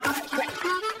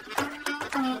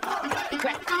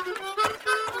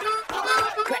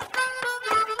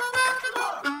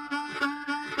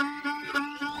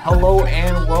Hello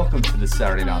and welcome to the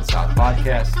Saturday Down South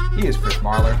podcast. He is Chris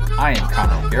Marler. I am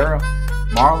Connor O'Gara.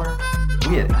 Marler,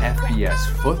 we had FBS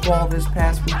football this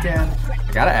past weekend. I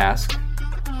gotta ask,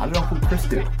 how did Uncle Chris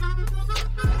do?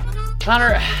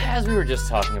 Connor, as we were just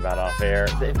talking about off air,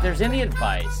 if there's any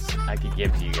advice I could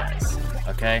give to you guys,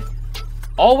 okay?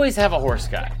 Always have a horse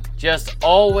guy. Just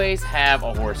always have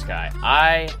a horse guy.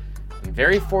 I am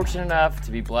very fortunate enough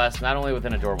to be blessed not only with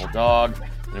an adorable dog,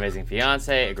 an amazing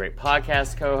fiance, a great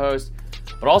podcast co-host,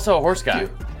 but also a horse guy.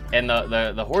 And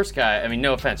the horse guy, I mean,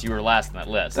 no offense, you were last on that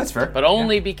list. That's fair. But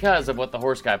only because of what the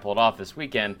horse guy pulled off this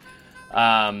weekend,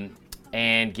 and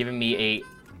giving me a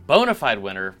bona fide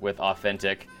winner with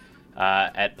Authentic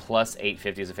at plus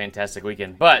 850 is a fantastic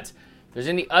weekend. But if there's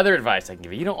any other advice I can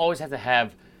give you, you don't always have to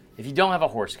have, if you don't have a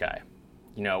horse guy,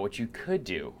 you know, what you could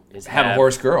do is have a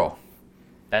horse girl.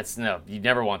 No, you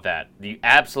never want that. You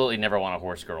absolutely never want a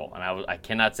horse girl. And I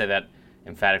cannot say that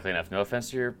emphatically enough. No offense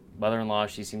to your mother-in-law.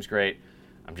 She seems great.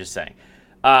 I'm just saying.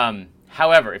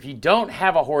 However, if you don't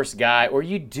have a horse guy, or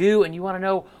you do and you want to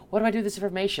know, what do I do with this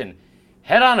information?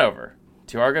 Head on over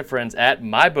to our good friends at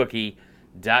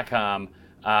mybookie.com.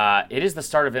 It is the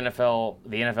start of the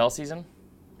NFL season.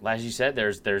 As you said,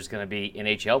 there's going to be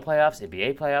NHL playoffs,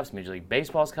 NBA playoffs, Major League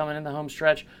Baseball's coming in the home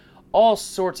stretch. All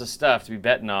sorts of stuff to be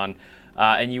betting on.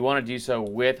 And you want to do so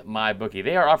with MyBookie.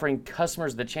 They are offering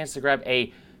customers the chance to grab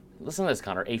listen to this,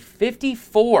 Connor, a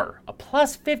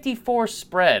plus 54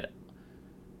 spread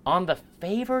on the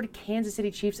favored Kansas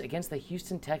City Chiefs against the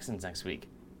Houston Texans next week.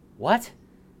 What?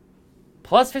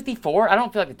 Plus 54? I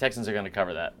don't feel like the Texans are going to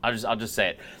cover that. I'll just say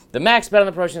it. The max bet on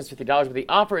the promotion is $50, but the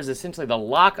offer is essentially the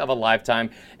lock of a lifetime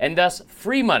and thus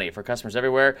free money for customers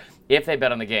everywhere if they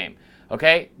bet on the game.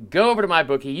 Okay, go over to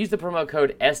MyBookie, use the promo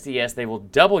code SDS. They will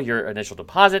double your initial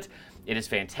deposit. It is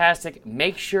fantastic.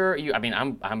 Make sure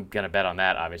I'm going to bet on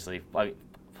that, obviously.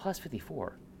 Plus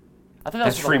 54. I thought that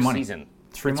was free money. Season.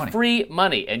 It's free money. Free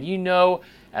money. And you know,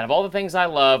 out of all the things I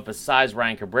love, besides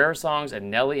Ryan Cabrera songs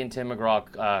and Nelly and Tim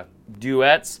McGraw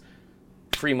duets,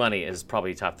 free money is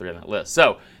probably top 3 on that list.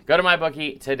 So go to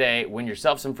MyBookie today, win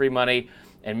yourself some free money,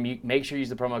 and make sure you use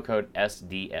the promo code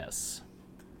SDS.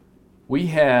 We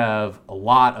have a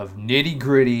lot of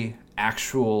nitty-gritty,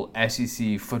 actual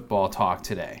SEC football talk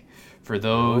today. For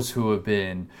those who have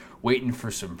been waiting for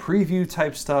some preview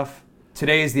type stuff,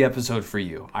 today is the episode for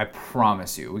you. I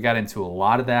promise you. We got into a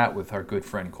lot of that with our good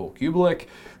friend Cole Kubelik,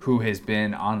 who has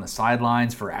been on the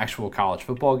sidelines for actual college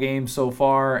football games so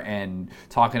far and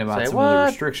talking about some of the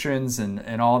restrictions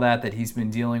and all that he's been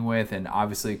dealing with. And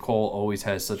obviously Cole always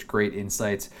has such great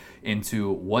insights into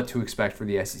what to expect for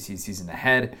the SEC season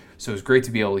ahead. So it's great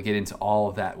to be able to get into all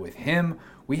of that with him.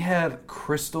 We have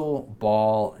Crystal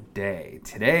Ball Day.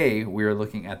 Today we are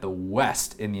looking at the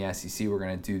West in the SEC. We're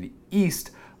going to do the East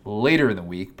later in the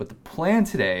week, but the plan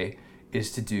today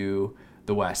is to do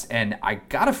the West. And I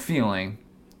got a feeling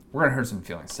we're going to hurt some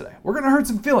feelings today. We're going to hurt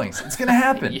some feelings. It's going to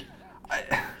happen.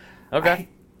 Okay.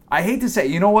 I hate to say,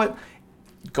 you know what?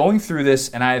 Going through this,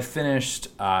 and I have finished,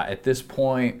 at this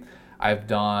point, I've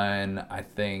done, I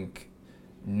think,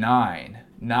 9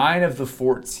 of the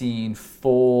 14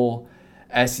 full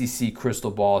SEC crystal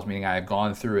balls, meaning I have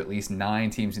gone through at least 9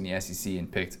 teams in the SEC and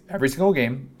picked every single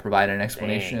game, provided an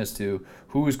explanation as to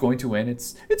who is going to win.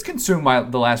 It's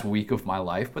consumed the last week of my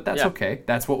life, but that's okay.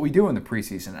 That's what we do in the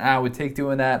preseason. And I would take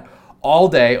doing that all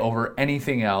day over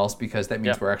anything else because that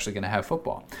means we're actually going to have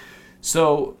football.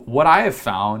 So what I have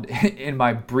found in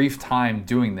my brief time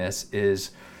doing this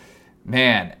is,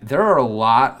 man, there are a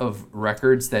lot of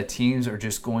records that teams are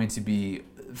just going to be,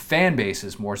 fan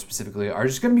bases more specifically, are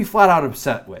just going to be flat out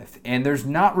upset with. And there's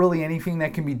not really anything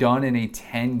that can be done in a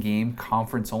 10-game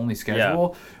conference-only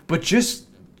schedule. But just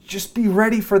be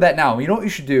ready for that now. You know what you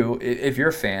should do if you're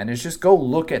a fan is just go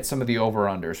look at some of the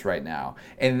over-unders right now.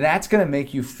 And that's going to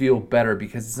make you feel better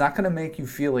because it's not going to make you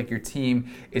feel like your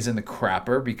team is in the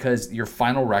crapper because your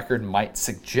final record might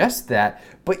suggest that.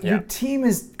 But your team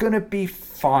is going to be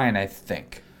fine, I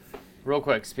think. Real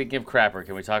quick, speaking of crapper,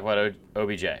 can we talk about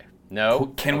OBJ?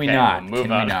 No? Can we not? We'll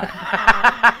move on. We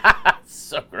not?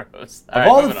 So gross. Of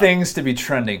all the things to be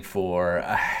trending for,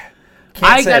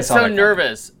 I got so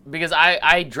nervous because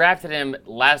I drafted him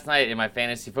last night in my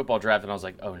fantasy football draft, and I was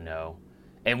like, oh no.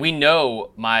 And we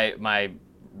know my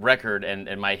record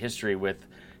and my history with,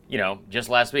 just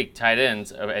last week, tight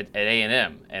ends at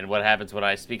A&M and what happens when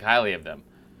I speak highly of them.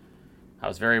 I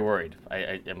was very worried.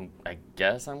 I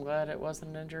guess I'm glad it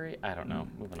wasn't an injury. I don't know.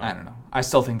 Moving on. I don't know. I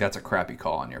still think that's a crappy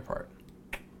call on your part.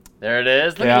 There it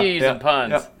is. Look at you using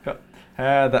puns.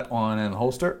 Had that one in the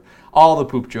holster. All the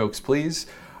poop jokes, please.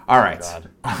 All right.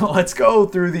 Let's go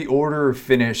through the order of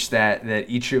finish that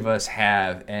each of us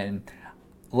have. And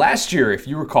last year, if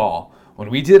you recall, when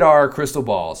we did our crystal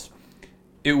balls,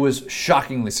 it was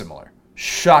shockingly similar.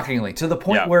 Shockingly. To the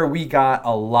point where we got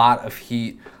a lot of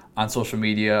heat on social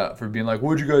media for being like,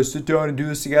 would you guys sit down and do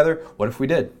this together? What if we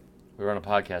did? We were on a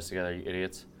podcast together, you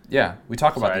idiots. Yeah, we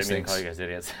talk about these things. I didn't mean to call you guys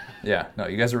idiots. Yeah, no,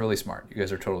 you guys are really smart. You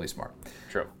guys are totally smart.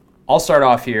 True. I'll start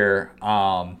off here.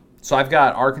 So I've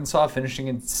got Arkansas finishing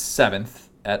in 7th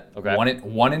at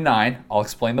 1-9. I'll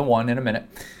explain the 1 in a minute.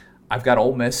 I've got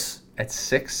Ole Miss at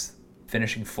 6th,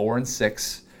 finishing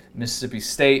 4-6. Mississippi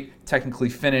State technically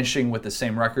finishing with the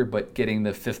same record, but getting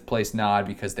the 5th place nod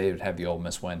because they would have the Ole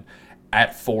Miss win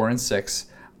at 4-6.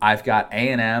 I've got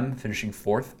A&M finishing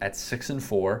 4th at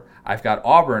 6-4. I've got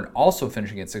Auburn also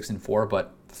finishing at 6-4,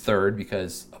 but 3rd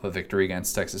because of a victory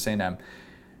against Texas A&M.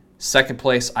 2nd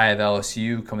place, I have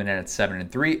LSU coming in at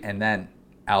 7-3, and then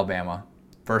Alabama,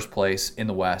 1st place in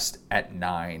the West at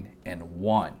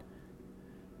 9-1.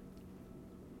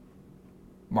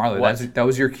 Marley, that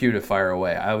was your cue to fire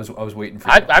away. I was waiting for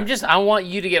you. I want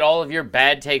you to get all of your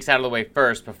bad takes out of the way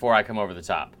first before I come over the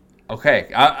top. Okay.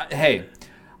 Hey,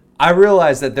 I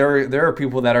realize that there are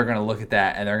people that are going to look at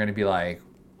that and they're going to be like,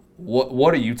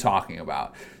 "What are you talking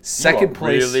about?" Second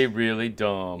place, really, really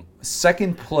dumb.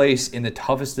 2nd place in the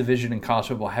toughest division in college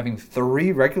football, having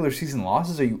 3 regular season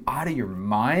losses. Are you out of your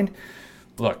mind?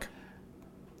 Look,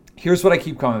 here's what I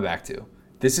keep coming back to.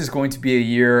 This is going to be a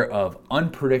year of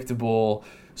unpredictable,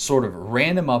 sort of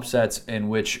random upsets in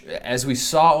which, as we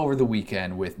saw over the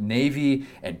weekend with Navy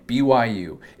and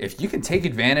BYU, if you can take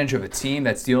advantage of a team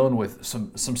that's dealing with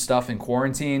some stuff in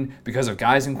quarantine because of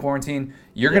guys in quarantine,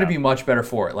 you're going to be much better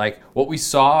for it. Like what we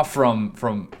saw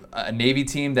from a Navy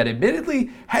team that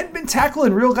admittedly hadn't been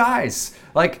tackling real guys.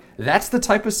 Like that's the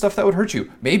type of stuff that would hurt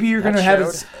you. Maybe you're going to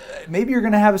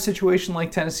have a situation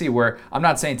like Tennessee, where I'm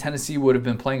not saying Tennessee would have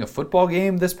been playing a football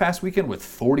game this past weekend with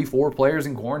 44 players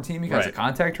in quarantine because of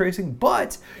contact tracing,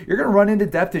 but you're going to run into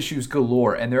depth issues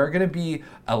galore, and there are going to be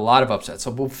a lot of upsets.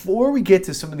 So before we get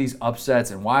to some of these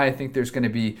upsets and why I think there's going to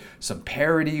be some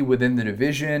parity within the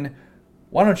division,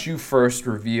 why don't you first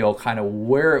reveal kind of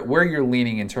where you're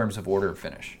leaning in terms of order of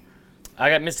finish? I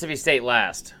got Mississippi State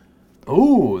last.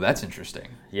 Ooh, that's interesting.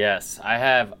 Yes, I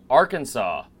have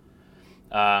Arkansas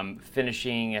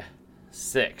finishing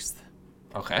 6th.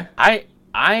 Okay. I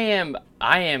am.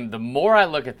 The more I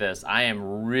look at this, I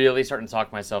am really starting to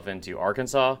talk myself into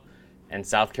Arkansas and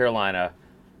South Carolina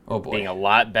being a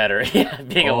lot better.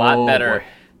 A lot better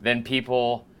than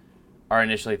people are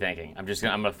initially thinking. I'm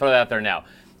gonna throw that out there now.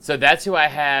 So that's who I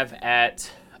have at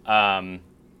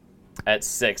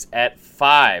 6. At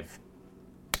 5,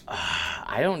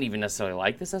 I don't even necessarily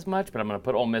like this as much, but I'm gonna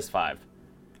put Ole Miss 5.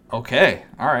 Okay.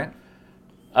 All right.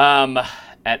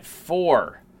 At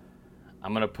 4,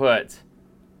 I'm gonna put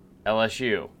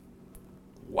LSU.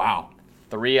 Wow.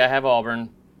 3, I have Auburn.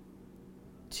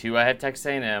 2, I have Texas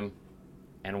A&M,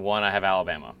 and 1, I have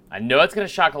Alabama. I know it's gonna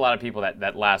shock a lot of people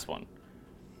that last one.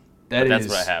 That's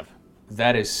what I have.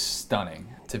 That is stunning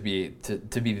to be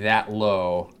that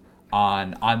low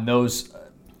on those.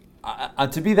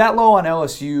 To be that low on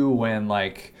LSU when,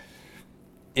 like,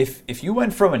 if you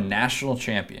went from a national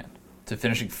champion to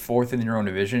finishing 4th in your own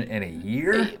division in a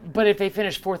year. But if they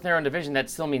finish 4th in their own division, that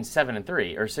still means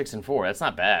 7-3 or 6-4. That's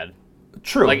not bad.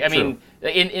 True. Like, I mean,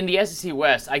 in the SEC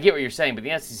West, I get what you're saying, but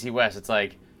the SEC West, it's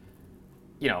like,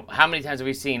 how many times have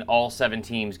we seen all 7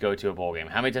 teams go to a bowl game?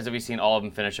 How many times have we seen all of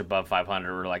them finish above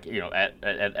 500 or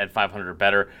at 500 or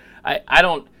better?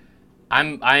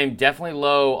 I'm definitely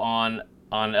low on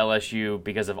LSU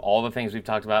because of all the things we've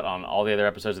talked about on all the other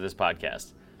episodes of this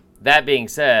podcast. That being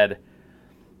said,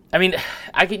 I mean,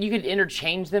 you could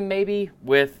interchange them maybe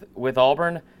with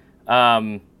Auburn.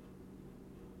 You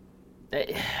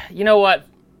know what?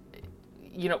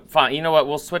 Fine. You know what?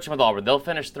 We'll switch them with Auburn. They'll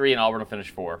finish 3 and Auburn will finish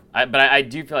 4. But I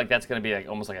do feel like that's going to be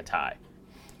almost like a tie.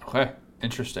 Okay.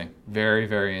 Interesting. Very,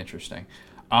 very interesting.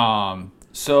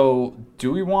 So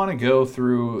do we want to go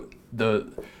through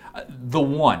the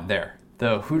one there?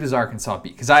 Who does Arkansas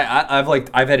beat? Because I've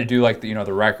had to do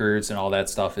the records and all that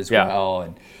stuff as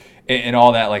well, and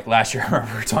all that. Like last year, I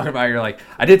remember we were talking about. You're like,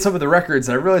 I did some of the records,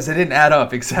 and I realized I didn't add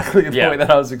up exactly the way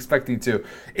that I was expecting to.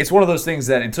 It's one of those things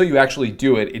that until you actually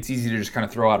do it, it's easy to just kind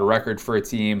of throw out a record for a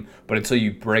team. But until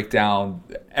you break down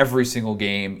every single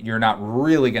game, you're not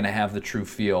really going to have the true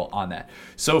feel on that.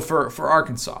 So for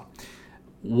Arkansas,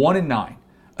 1-9,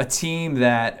 a team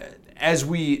that, as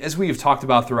we have talked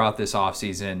about throughout this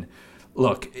offseason,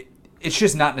 look, it's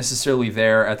just not necessarily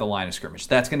there at the line of scrimmage.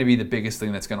 That's going to be the biggest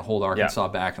thing that's going to hold Arkansas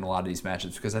back in a lot of these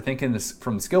matchups, because I think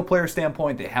from the skill player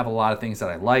standpoint, they have a lot of things that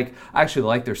I like. I actually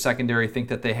like their secondary. I think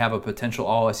that they have a potential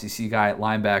all-SEC guy at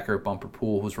linebacker, Bumper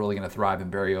Poole, who's really going to thrive in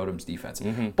Barry Odom's defense.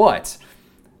 But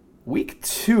week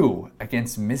 2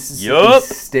 against Mississippi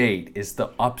State is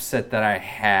the upset that I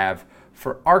have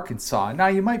for Arkansas. Now,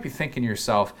 you might be thinking to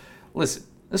yourself, listen,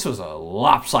 this was a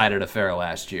lopsided affair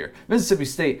last year. Mississippi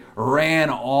State ran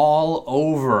all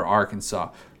over Arkansas.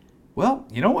 Well,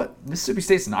 you know what Mississippi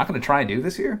State's not going to try and do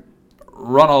this year?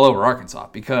 Run all over Arkansas,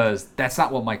 because that's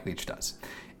not what Mike Leach does.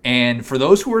 And for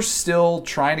those who are still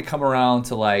trying to come around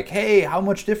to like, hey, how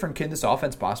much different can this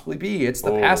offense possibly be? It's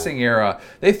the passing era.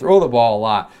 They throw the ball a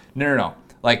lot. No.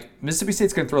 Like, Mississippi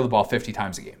State's going to throw the ball 50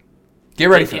 times a game. Get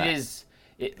ready for that.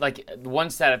 Like, one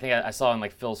stat I think I saw in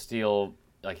like Phil Steele,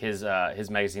 like his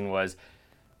magazine, was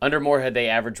under Moorhead they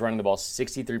averaged running the ball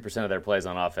 63% of their plays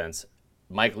on offense.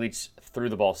 Mike Leach threw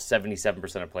the ball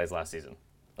 77% of plays last season.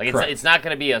 Like, it's not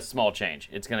going to be a small change.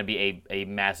 It's going to be a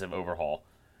massive overhaul.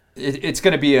 It's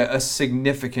going to be a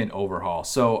significant overhaul.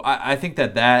 So I think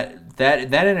that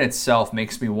in itself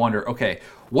makes me wonder, okay,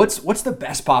 what's the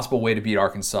best possible way to beat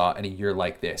Arkansas in a year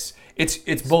like this?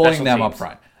 It's bullying them up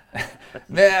front.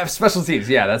 Special teams,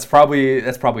 yeah, that's probably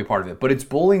part of it. But it's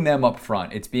bullying them up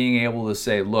front. It's being able to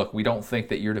say, look, we don't think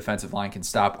that your defensive line can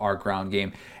stop our ground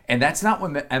game. And that's not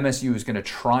what MSU is going to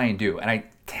try and do. And I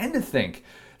tend to think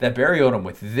that Barry Odom,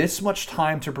 with this much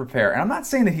time to prepare, and I'm not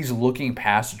saying that he's looking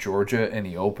past Georgia in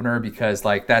the opener, because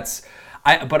like but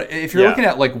if you're looking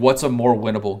at like what's a more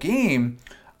winnable game,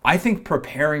 I think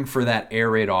preparing for that air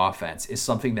raid offense is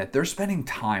something that they're spending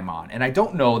time on. And I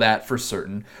don't know that for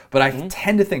certain, but I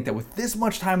tend to think that with this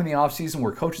much time in the offseason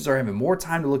where coaches are having more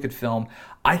time to look at film,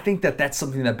 I think that that's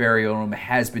something that Barry Odom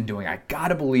has been doing. I got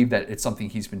to believe that it's something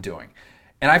he's been doing.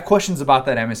 And I have questions about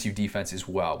that MSU defense as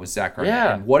well with Zach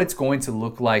Arnett and what it's going to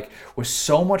look like with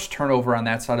so much turnover on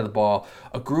that side of the ball.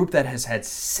 A group that has had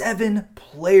 7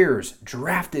 players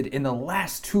drafted in the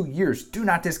last 2 years. Do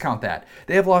not discount that.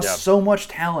 They have lost so much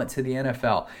talent to the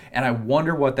NFL. And I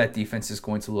wonder what that defense is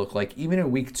going to look like even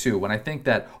in week 2, when I think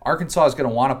that Arkansas is going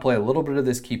to want to play a little bit of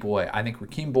this keep away. I think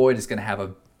Rakeem Boyd is going to have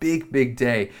a big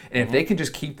day. And if they can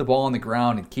just keep the ball on the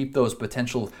ground and keep those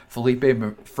potential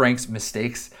Felipe Franks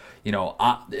mistakes,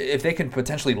 if they can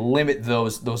potentially limit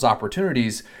those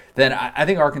opportunities, then I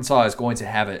think Arkansas is going to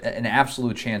have an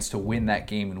absolute chance to win that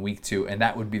game in week 2, and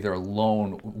that would be their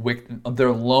lone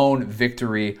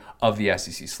victory of the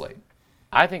SEC slate.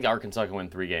 I think Arkansas can win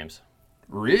 3 games.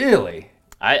 Really?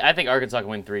 I think Arkansas can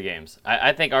win 3 games.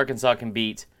 I think Arkansas can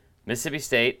beat Mississippi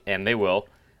State, and they will.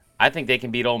 I think they can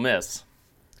beat Ole Miss.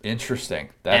 Interesting.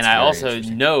 And I also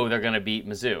know they're going to beat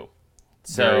Mizzou.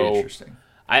 So very interesting.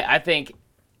 I think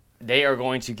they are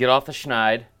going to get off the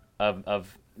schneid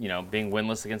of being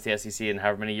winless against the SEC in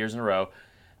however many years in a row.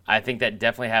 I think that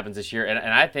definitely happens this year,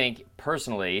 and I think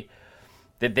personally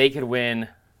that they could win.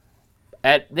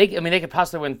 They could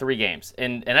possibly win 3 games,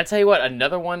 and I tell you what,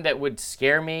 another one that would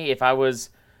scare me if I was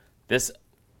this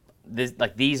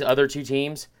like these other 2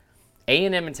 teams,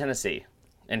 A&M and Tennessee,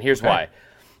 and here's why.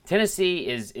 Tennessee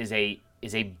is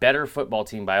a better football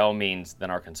team by all means than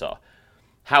Arkansas.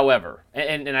 However,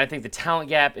 and I think the talent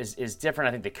gap is different.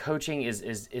 I think the coaching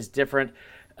is different.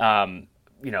 Pittman's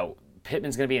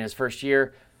going to be in his first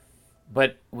year.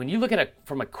 But when you look at it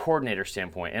from a coordinator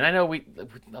standpoint, and I know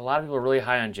a lot of people are really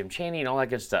high on Jim Chaney and all that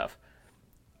good stuff.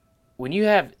 When you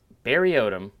have Barry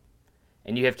Odom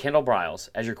and you have Kendall Briles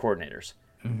as your coordinators,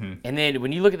 and then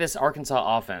when you look at this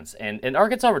Arkansas offense, and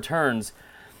Arkansas returns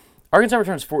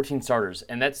 14 starters,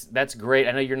 and that's great.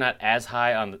 I know you're not as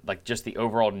high on like just the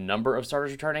overall number of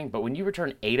starters returning, but when you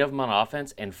return 8 of them on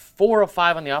offense and 4 of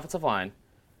 5 on the offensive line,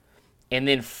 and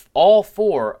then all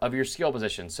 4 of your skill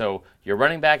positions, so your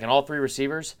running back and all 3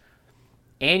 receivers,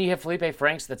 and you have Felipe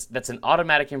Franks, that's an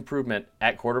automatic improvement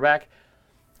at quarterback.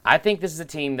 I think this is a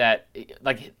team that,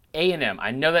 like A&M,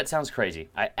 I know that sounds crazy.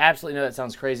 I absolutely know that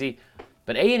sounds crazy,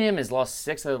 but A&M has lost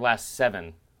 6 of the last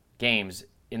 7 games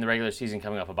in the regular season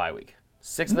coming off a bye week.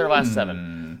 6 of their last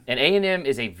 7. And A&M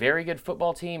is a very good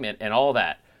football team and all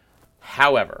that.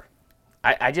 However,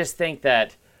 I just think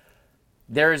that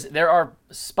there are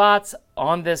spots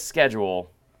on this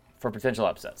schedule for potential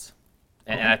upsets.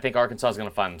 And I think Arkansas is going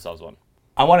to find themselves one.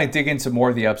 I want to dig into more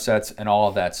of the upsets and all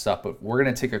of that stuff, but we're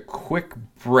going to take a quick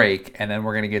break, and then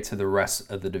we're going to get to the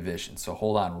rest of the division. So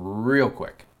hold on real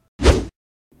quick.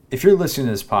 If you're listening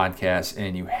to this podcast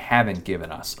and you haven't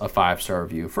given us a 5-star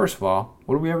review, first of all,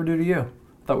 what did we ever do to you?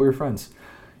 I thought we were friends.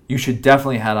 You should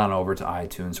definitely head on over to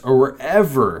iTunes or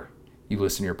wherever you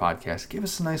listen to your podcast. Give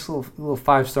us a nice little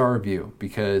 5-star review,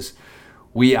 because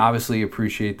We obviously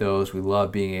appreciate those. We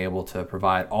love being able to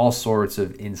provide all sorts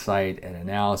of insight and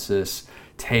analysis,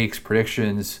 takes,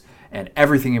 predictions, and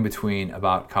everything in between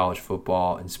about college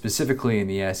football, and specifically in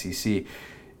the SEC.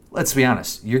 Let's be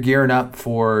honest, you're gearing up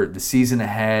for the season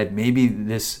ahead. Maybe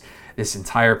this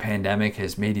entire pandemic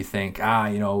has made you think,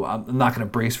 I'm not going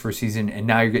to brace for a season, and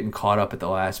now you're getting caught up at the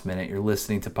last minute. You're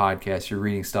listening to podcasts, you're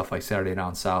reading stuff like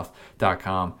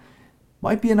SaturdayDownSouth.com.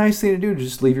 Might be a nice thing to do to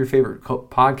just leave your favorite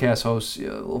podcast host a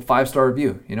little 5-star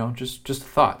review, just a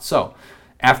thought. So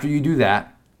after you do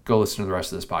that, go listen to the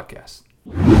rest of this podcast.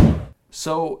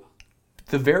 So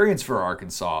the variance for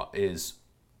Arkansas is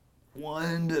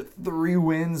 1 to 3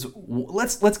 wins.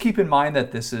 Let's keep in mind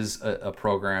that this is a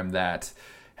program that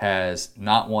has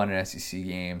not won an SEC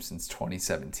game since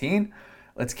 2017.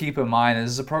 Let's keep in mind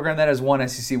this is a program that has won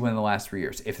SEC win in the last 3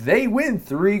 years. If they win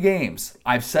 3 games,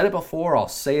 I've said it before, I'll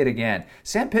say it again.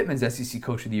 Sam Pittman's SEC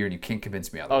Coach of the Year, and you can't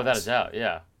convince me otherwise. Oh, without a doubt,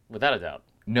 yeah. Without a doubt.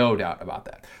 No doubt about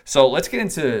that. So let's get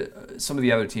into some of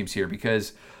the other teams here,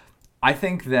 because I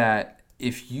think that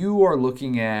if you are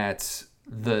looking at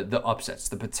the upsets,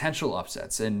 the potential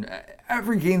upsets, and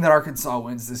every game that Arkansas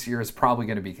wins this year is probably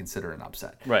going to be considered an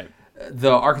upset. Right.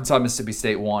 The Arkansas-Mississippi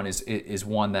State one is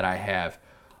one that I have.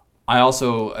 I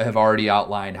also have already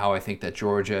outlined how I think that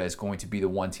Georgia is going to be the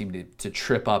one team to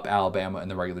trip up Alabama in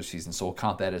the regular season, so we'll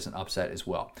count that as an upset as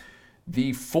well.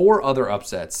 The 4 other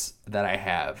upsets that I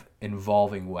have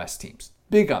involving West teams,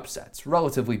 big upsets,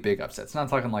 relatively big upsets, not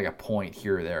talking like a point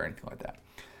here or there or anything like that.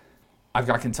 I've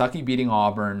got Kentucky beating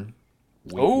Auburn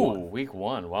week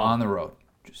 1, wow. on the road.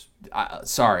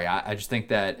 I just think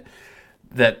that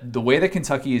the way that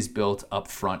Kentucky is built up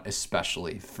front,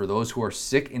 especially for those who are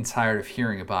sick and tired of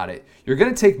hearing about it, you're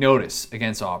going to take notice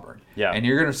against Auburn. Yeah. And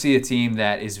you're going to see a team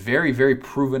that is very, very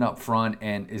proven up front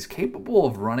and is capable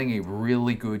of running a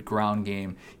really good ground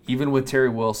game, even with Terry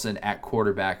Wilson at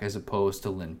quarterback as opposed to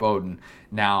Lynn Bowden.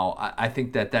 Now, I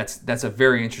think that's a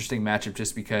very interesting matchup,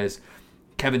 just because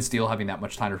Kevin Steele having that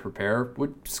much time to prepare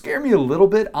would scare me a little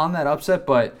bit on that upset,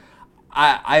 but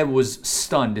I was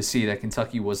stunned to see that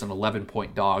Kentucky was an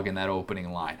 11-point dog in that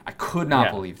opening line. I could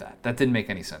not believe that. That didn't make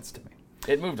any sense to me.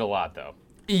 It moved a lot, though.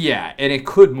 Yeah, and it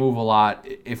could move a lot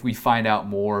if we find out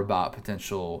more about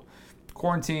potential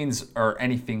quarantines or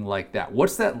anything like that. What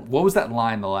was that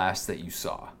line the last that you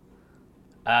saw?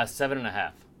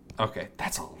 7.5. Okay,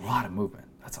 that's a lot of movement.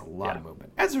 That's a lot of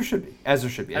movement. As there should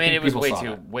be. I mean, it was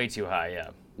way too high, yeah.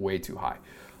 Way too high.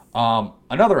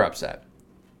 Another upset.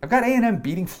 I've got A&M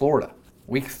beating Florida,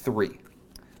 week 3.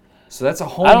 So that's a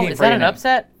home game for A&M. Is that an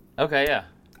upset? Okay, yeah.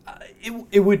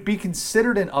 It would be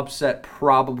considered an upset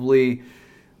probably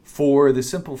for the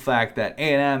simple fact that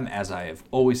A&M, as I have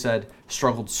always said,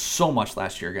 struggled so much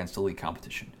last year against elite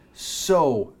competition.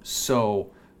 So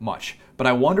much. But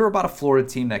I wonder about a Florida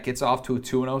team that gets off to a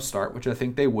 2-0 start, which I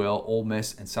think they will, Ole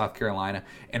Miss and South Carolina,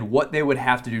 and what they would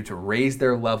have to do to raise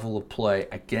their level of play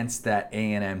against that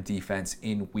A&M defense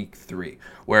in week 3,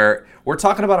 where we're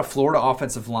talking about a Florida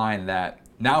offensive line that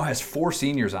now has 4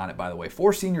 seniors on it, by the way,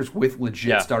 4 seniors with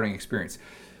legit starting experience.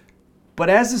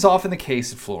 But as is often the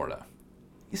case in Florida,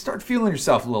 you start feeling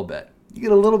yourself a little bit. You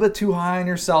get a little bit too high on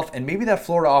yourself, and maybe that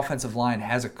Florida offensive line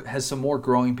has some more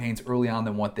growing pains early on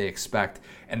than what they expect,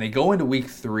 and they go into week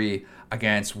 3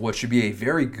 against what should be a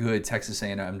very good Texas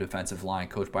A&M defensive line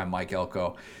coached by Mike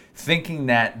Elko, thinking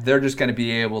that they're just going to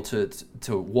be able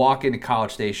to walk into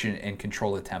College Station and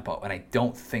control the tempo, and I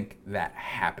don't think that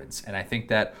happens. And I think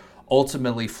that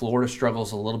ultimately Florida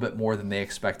struggles a little bit more than they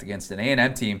expect against an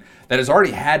A&M team that has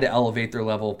already had to elevate their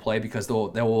level of play because they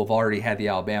will have already had the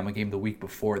Alabama game the week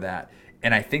before that.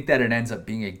 And I think that it ends up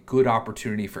being a good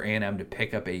opportunity for A&M to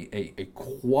pick up a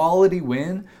quality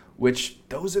win, which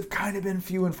those have kind of been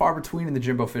few and far between in the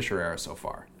Jimbo Fisher era so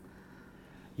far.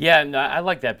 Yeah, no, I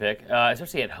like that pick,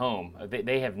 especially at home.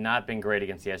 They have not been great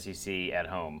against the SEC at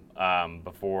home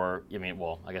before.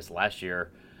 I guess last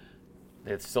year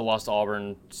they still lost to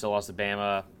Auburn, still lost to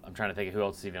Bama. I'm trying to think of who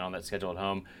else is even on that schedule at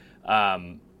home.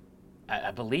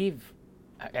 I believe.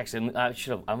 Actually, I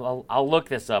should have. I'll look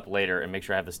this up later and make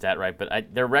sure I have the stat right.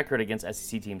 But their record against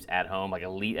SEC teams at home, like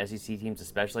elite SEC teams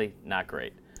especially, not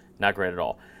great. Not great at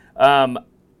all.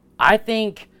 I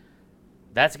think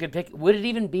that's a good pick. Would it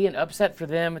even be an upset for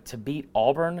them to beat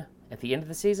Auburn at the end of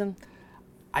the season?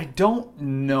 I don't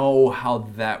know how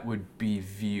that would be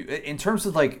viewed. In terms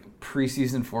of like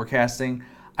preseason forecasting,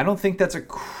 I don't think that's a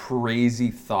crazy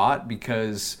thought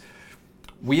because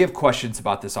We have questions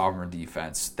about this Auburn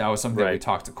defense. That was something that we Right.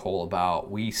 talked to Cole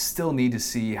about. We still need to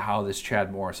see how this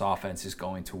Chad Morris offense is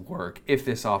going to work, if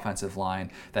this offensive line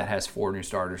that has 4 new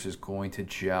starters is going to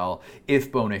gel,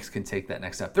 if Bo Nix can take that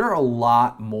next step. There are a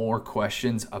lot more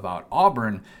questions about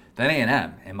Auburn than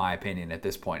A&M, in my opinion, at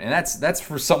this point. And that's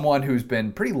for someone who's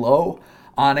been pretty low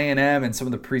on A&M and some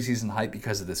of the preseason hype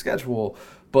because of the schedule.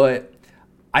 But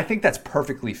I think that's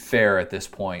perfectly fair at this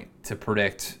point to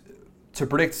predict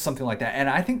something like that. And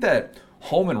I think that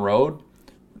home and road,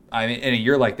 I mean, in a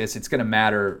year like this, it's going to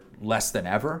matter less than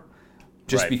ever,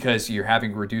 just Right. because you're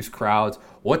having reduced crowds.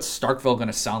 What's Starkville going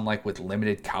to sound like with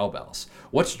limited cowbells?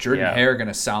 What's Jordan Yeah. Hare going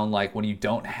to sound like when you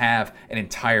don't have an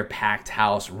entire packed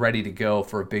house ready to go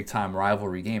for a big time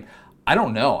rivalry game? I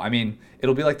don't know. I mean,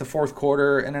 it'll be like the fourth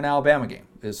quarter in an Alabama game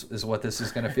is what this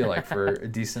is going to feel like for a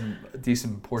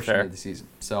decent portion Fair. of the season.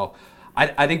 So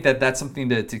I think that that's something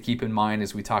to keep in mind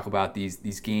as we talk about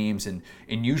these games, and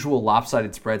usual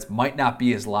lopsided spreads might not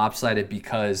be as lopsided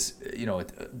because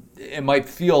it might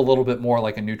feel a little bit more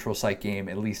like a neutral site game,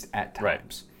 at least at Right.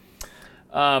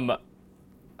 times.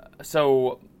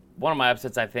 So one of my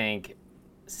upsets, I think,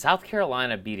 South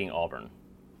Carolina beating Auburn.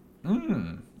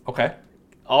 Okay.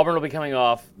 Auburn will be coming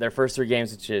off their first 3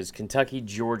 games, which is Kentucky,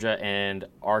 Georgia, and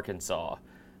Arkansas.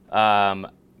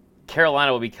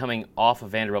 Carolina will be coming off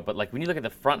of Vanderbilt, but like when you look at the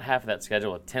front half of that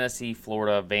schedule with Tennessee,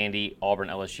 Florida, Vandy, Auburn,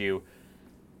 LSU,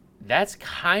 that's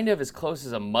kind of as close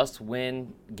as a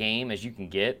must-win game as you can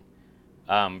get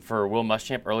for Will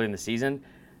Muschamp early in the season.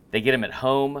 They get him at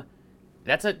home.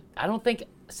 I don't think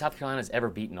South Carolina's ever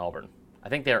beaten Auburn. I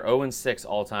think they're 0-6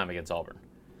 all time against Auburn.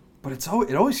 But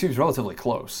it always seems relatively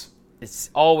close. It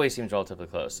always seems relatively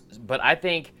close. But I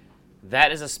think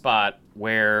that is a spot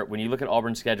where when you look at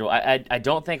Auburn's schedule, I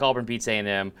don't think Auburn beats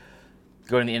A&M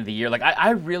going to the end of the year. Like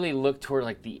I really look toward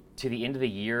to the end of the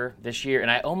year this year, and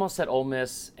I almost said Ole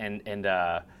Miss and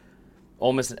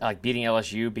Ole Miss like beating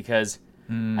LSU because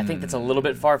I think that's a little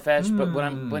bit far fetched. But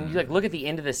when you look at the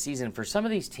end of the season for some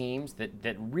of these teams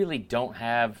that really don't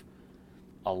have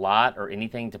a lot or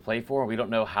anything to play for, we don't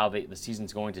know how the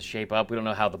season's going to shape up. We don't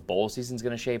know how the bowl season's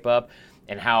going to shape up,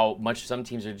 and how much some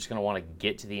teams are just going to want to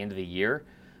get to the end of the year.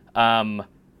 I'm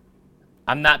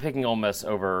not picking Ole Miss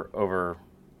over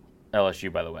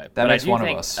LSU, by the way. That makes I do one of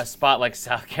think us. a spot like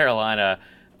South Carolina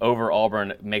over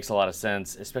Auburn makes a lot of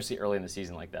sense, especially early in the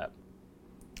season like that.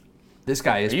 This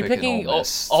guy is Are you picking? Ole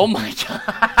Miss Oh my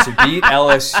god! to beat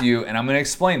LSU, and I'm going to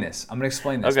explain this.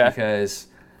 Okay. Because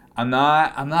I'm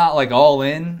not like all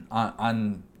in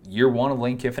on year one of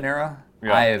Lane Kiffin era.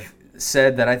 Yeah. I have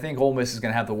said that I think Ole Miss is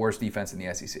going to have the worst defense in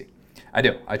the SEC. I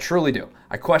do. I truly do.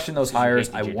 I question those hires.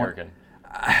 You hate DJ Durkin.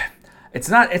 It's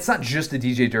not just a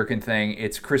DJ Durkin thing.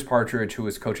 It's Chris Partridge, who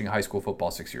was coaching high school football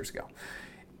 6 years ago.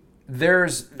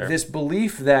 There's this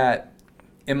belief that,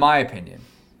 in my opinion,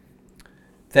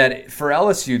 that for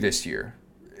LSU this year,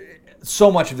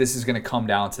 so much of this is going to come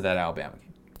down to that Alabama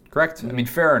game. Correct? Mm-hmm. I mean,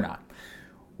 fair or not.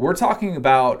 We're talking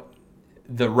about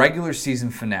the regular season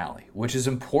finale, which is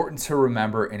important to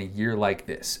remember in a year like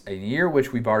this, a year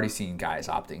which we've already seen guys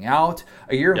opting out,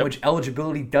 a year in which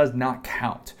eligibility does not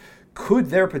count. Could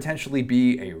there potentially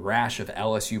be a rash of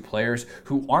LSU players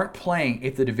who aren't playing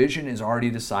if the division is already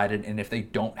decided and if they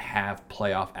don't have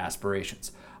playoff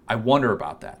aspirations? I wonder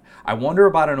about that. I wonder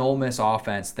about an Ole Miss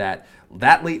offense that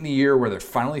late in the year where they're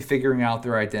finally figuring out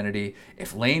their identity,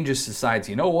 if Lane just decides,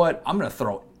 you know what, I'm going to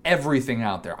throw everything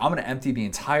out there. I'm going to empty the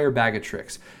entire bag of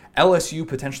tricks. LSU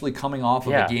potentially coming off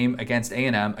of a game against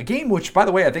A&M, a game which, by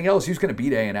the way, I think LSU is going to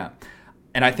beat A&M.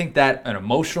 And I think that an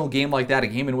emotional game like that, a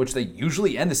game in which they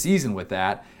usually end the season with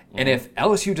that, and if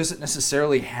LSU doesn't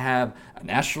necessarily have a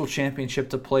national championship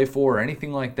to play for or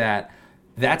anything like that,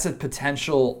 that's a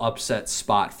potential upset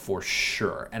spot for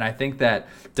sure. And I think that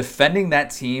defending that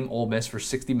team, Ole Miss, for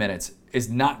 60 minutes is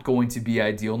not going to be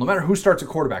ideal, no matter who starts a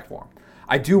quarterback for them.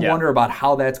 I do wonder about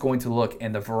how that's going to look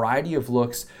and the variety of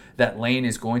looks that Lane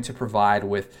is going to provide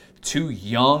with 2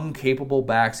 young, capable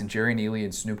backs in Jerry Neely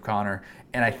and Snoop Connor.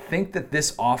 And I think that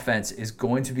this offense is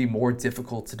going to be more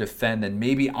difficult to defend than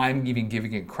maybe I'm even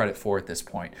giving it credit for at this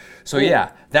point. So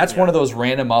that's one of those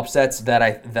random upsets that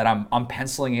I'm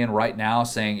penciling in right now,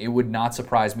 saying it would not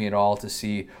surprise me at all to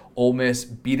see Ole Miss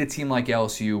beat a team like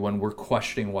LSU when we're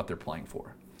questioning what they're playing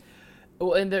for.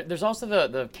 Well, and there's also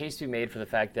the case to be made for the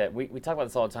fact that we talk about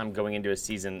this all the time going into a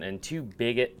season, and two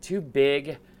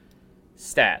big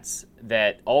stats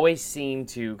that always seem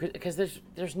to, because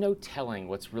there's no telling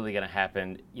what's really going to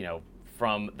happen,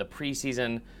 from the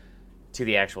preseason to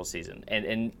the actual season,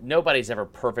 and nobody's ever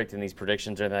perfect in these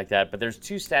predictions or anything like that. But there's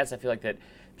 2 stats I feel like that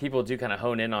people do kind of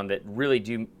hone in on that really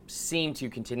do seem to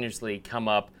continuously come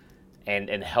up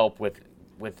and help with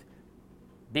with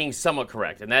being somewhat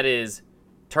correct, and that is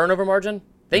turnover margin.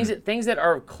 Things that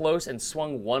are close and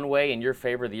swung one way in your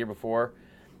favor the year before,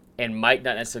 and might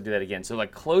not necessarily do that again. So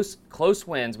like close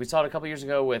wins. We saw it a couple years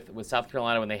ago with South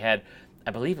Carolina when they had,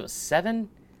 I believe it was 7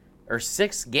 or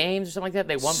 6 games or something like that.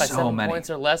 They won by 7 points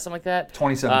or less, something like that.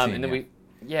 2017. And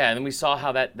then we saw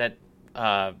how that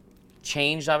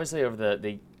changed obviously over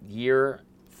the year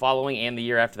following and the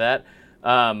year after that.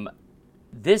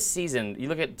 This season, you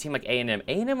look at a team like A&M.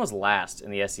 A&M was last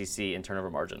in the SEC in turnover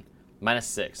margin,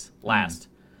 -6, last.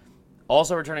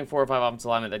 Also returning 4 or 5 offensive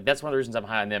linemen. That's one of the reasons I'm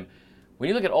high on them. When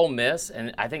you look at Ole Miss,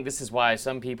 and I think this is why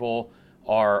some people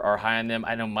are high on them.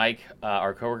 I know Mike,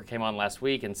 our coworker, came on last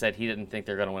week and said he didn't think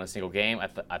they're going to win a single game.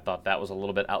 I thought that was a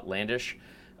little bit outlandish.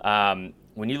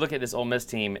 When you look at this Ole Miss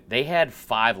team, they had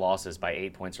 5 losses by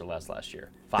 8 points or less last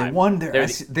year. 5.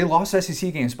 They lost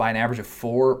SEC games by an average of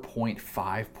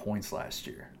 4.5 points last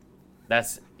year.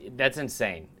 That's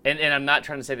insane. And I'm not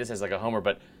trying to say this as like a homer,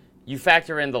 but you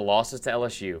factor in the losses to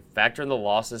LSU, factor in the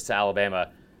losses to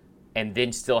Alabama, and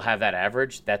then still have that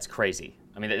average. That's crazy.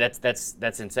 I mean,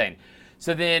 that's insane.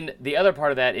 So then the other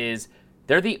part of that is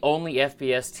they're the only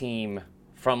FBS team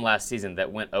from last season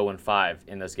that went 0-5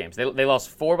 in those games. They lost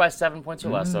 4 by 7 points or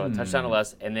less, so a touchdown or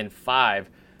less, and then 5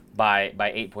 by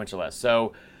 8 points or less.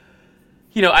 So,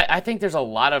 I think there's a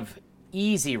lot of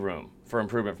easy room for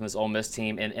improvement from this Ole Miss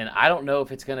team, and I don't know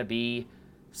if it's going to be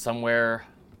somewhere,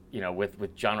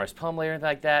 with John Rice Plumlee or anything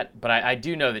like that, but I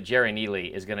do know that Jerry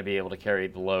Neely is going to be able to carry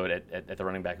the load at the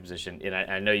running back position. And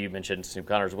I know you mentioned Snoop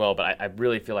Connor as well, but I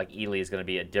really feel like Ely is going to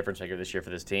be a difference maker this year for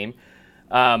this team.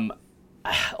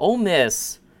 Ole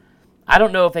Miss, I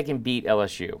don't know if they can beat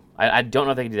LSU. I don't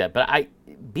know if they can do that. But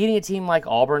beating a team like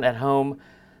Auburn at home,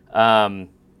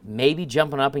 maybe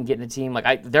jumping up and getting a team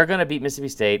like they're going to beat Mississippi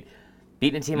State.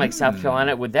 Beating a team like South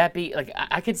Carolina, would that be like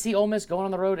I could see Ole Miss going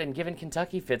on the road and giving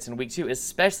Kentucky fits in week 2,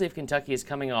 especially if Kentucky is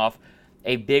coming off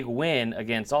a big win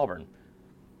against Auburn.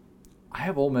 I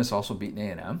have Ole Miss also beating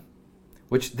A&M,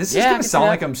 which this is going to sound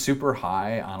like I'm super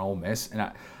high on Ole Miss, and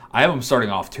I have them starting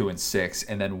off 2-6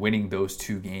 and then winning those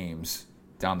 2 games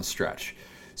down the stretch.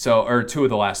 So, or 2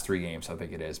 of the last 3 games, I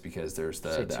think it is, because there's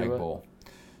the Egg Bowl.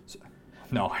 So,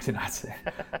 no, I did not say.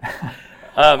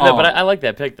 No, but I like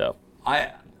that pick though.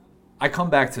 I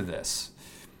come back to this.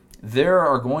 There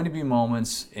are going to be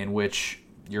moments in which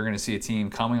you're going to see a team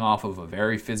coming off of a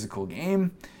very physical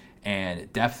game,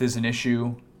 and depth is an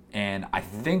issue. And I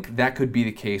think that could be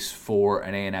the case for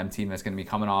an A&M team that's going to be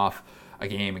coming off a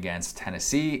game against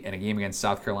Tennessee and a game against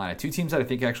South Carolina. 2 teams that I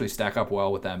think actually stack up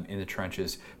well with them in the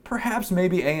trenches. Perhaps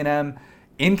maybe A&M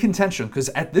in contention, because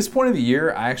at this point of the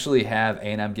year, I actually have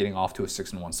A&M getting off to a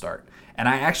 6-1 start. And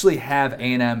I actually have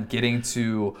A&M getting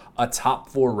to a top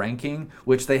 4 ranking,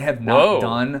 which they have not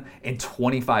done in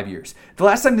 25 years. The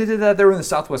last time they did that, they were in the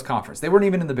Southwest Conference. They weren't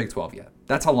even in the Big 12 yet.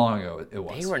 That's how long ago it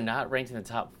was. They were not ranked in the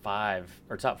top 5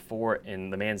 or top 4 in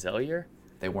the Manziel year?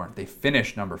 They weren't. They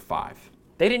finished number 5.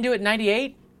 They didn't do it in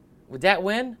 98? With that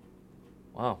win?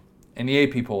 Wow. In the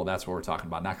AP poll, that's what we're talking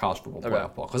about, not college football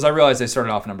playoff poll. Because I realized they started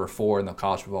off number 4 in the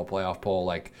college football playoff poll,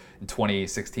 like in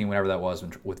 2016, whenever that was,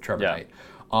 with Trevor Knight.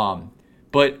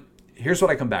 But here's what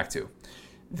I come back to.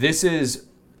 This is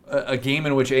a game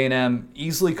in which A&M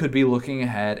easily could be looking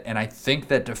ahead, and I think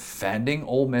that defending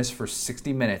Ole Miss for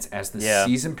 60 minutes as the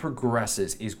season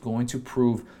progresses is going to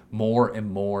prove more and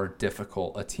more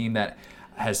difficult. A team that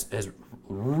has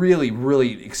really,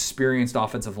 really experienced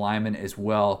offensive linemen as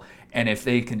well, and if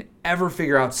they can ever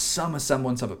figure out some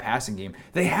semblance of a passing game,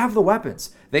 they have the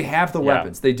weapons. They have the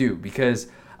weapons. They do, because,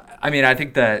 I mean, I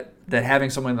think that having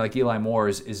someone like Eli Moore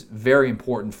is very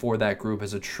important for that group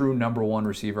as a true number 1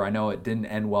 receiver. I know it didn't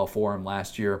end well for him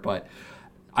last year, but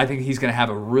I think he's going to have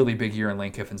a really big year in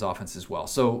Lane Kiffin's offense as well.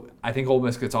 So I think Ole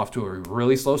Miss gets off to a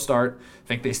really slow start. I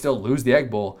think they still lose the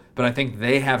Egg Bowl, but I think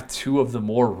they have 2 of the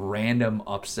more random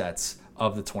upsets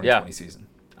of the 2020 season.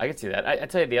 I can see that. I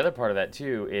tell you, the other part of that,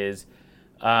 too, is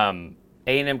A&M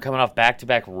coming off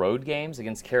back-to-back road games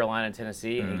against Carolina and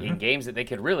Tennessee, in games that they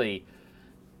could really,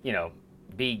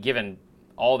 be given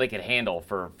all they could handle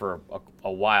for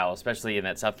a while, especially in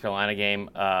that South Carolina game.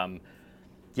 I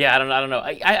don't know.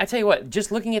 I tell you what,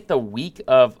 just looking at the week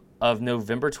of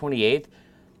November 28th,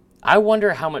 I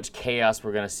wonder how much chaos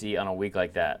we're going to see on a week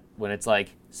like that, when it's like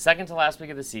second to last week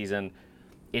of the season.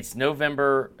 It's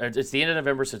November. It's the end of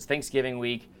November, so it's Thanksgiving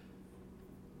week.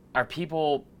 Are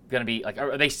people going to be like?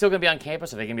 Are they still going to be on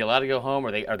campus? Are they going to be allowed to go home?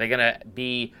 Are they going to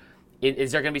be?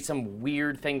 Is there going to be some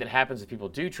weird thing that happens if people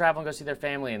do travel and go see their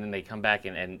family, and then they come back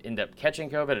and end up catching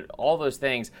COVID? All those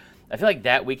things. I feel like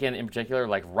that weekend in particular,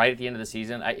 like right at the end of the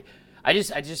season, I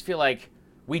just feel like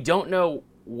we don't know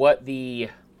what the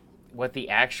what the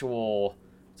actual,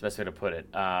 what's the best way to put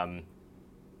it,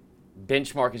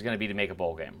 benchmark is going to be to make a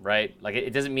bowl game, right? Like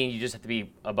it doesn't mean you just have to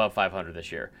be above 500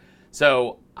 this year.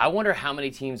 So I wonder how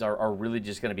many teams are really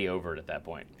just going to be over it at that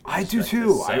point. I do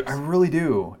too. I really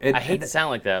do. I hate to sound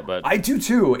like that, but I do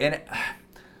too. And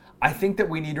I think that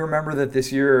we need to remember that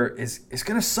this year is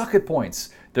going to suck at points.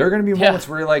 There are going to be moments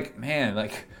where you're like, man,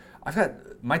 like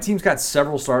my team's got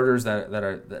several starters that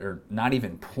are not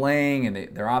even playing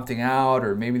and they're opting out,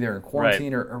 or maybe they're in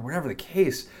quarantine, or whatever the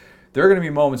case. There are going to be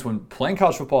moments when playing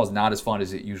college football is not as fun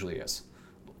as it usually is.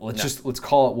 Let's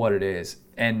call it what it is.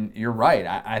 And you're right.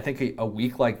 I think a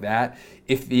week like that,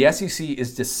 if the SEC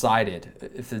is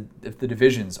decided, if the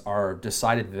divisions are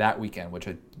decided that weekend, which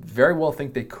I very well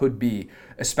think they could be,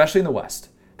 especially in the West,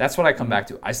 that's what I come back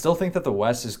to. I still think that the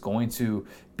West is going to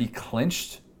be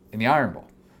clinched in the Iron Bowl,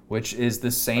 which is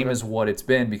the same as what it's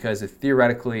been, because if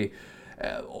theoretically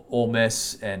Ole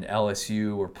Miss and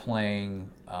LSU were playing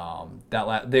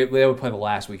they would play the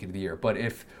last week of the year. But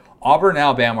if Auburn and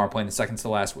Alabama are playing the second to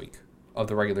last week of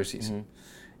the regular season,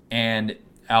 and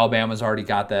Alabama's already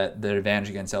got that advantage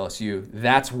against LSU,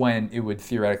 that's when it would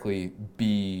theoretically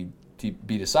be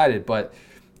decided. But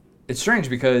it's strange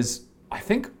because I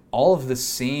think all of the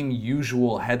same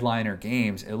usual headliner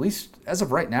games, at least as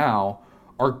of right now,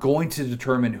 are going to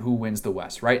determine who wins the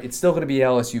West, right? It's still going to be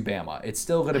LSU Bama. It's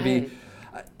still going to be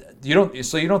you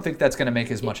don't think that's going to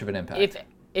make as much of an impact?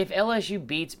 If LSU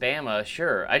beats Bama,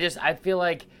 sure. I feel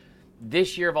like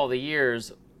this year of all the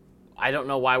years, I don't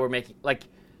know why we're making like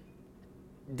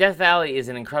Death Valley is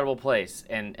an incredible place,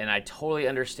 and I totally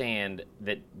understand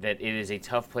that it is a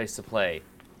tough place to play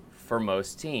for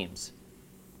most teams.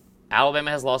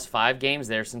 Alabama has lost 5 games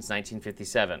there since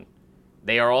 1957.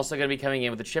 They are also going to be coming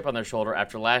in with a chip on their shoulder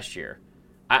after last year.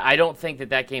 I don't think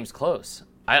that game's close.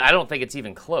 I don't think it's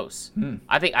even close.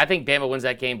 I think Bama wins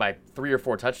that game by 3 or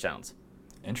 4 touchdowns.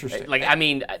 Interesting.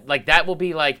 That will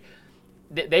be like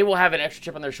they will have an extra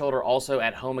chip on their shoulder also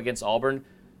at home against Auburn,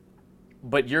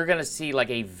 but you're going to see like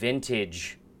a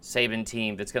vintage Saban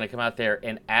team that's going to come out there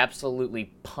and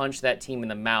absolutely punch that team in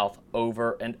the mouth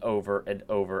over and over and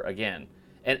over again.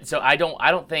 And so I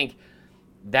don't think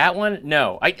that one.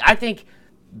 No, I think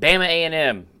Bama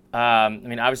A&M.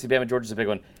 Obviously Bama Georgia's a big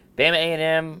one. Bama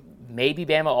A&M, maybe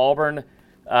Bama Auburn.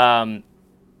 I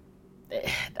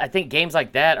think games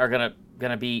like that are gonna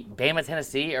be Bama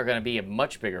Tennessee are gonna be a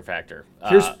much bigger factor.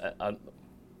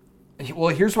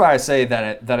 Here's why I say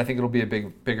that I think it'll be a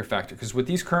bigger factor, because with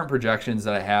these current projections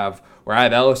that I have, where I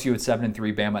have LSU at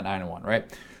 7-3, Bama at 9-1, right?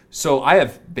 So I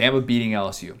have Bama beating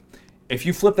LSU. If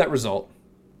you flip that result,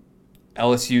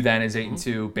 LSU then is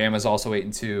 8-2. Bama's also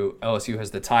 8-2. LSU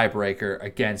has the tiebreaker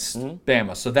against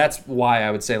Bama. So that's why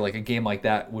I would say like a game like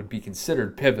that would be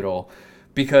considered pivotal,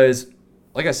 because,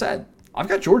 like I said, I've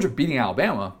got Georgia beating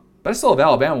Alabama, but I still have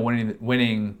Alabama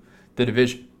winning the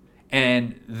division.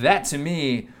 And that, to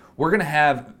me, we're going to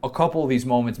have a couple of these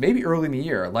moments, maybe early in the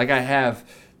year, like I have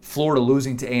Florida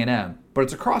losing to A&M, but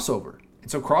it's a crossover. And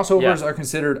so crossovers are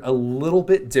considered a little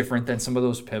bit different than some of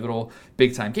those pivotal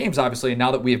big-time games, obviously. And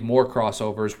now that we have more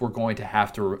crossovers, we're going to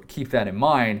have to keep that in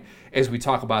mind as we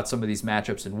talk about some of these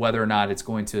matchups and whether or not it's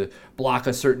going to block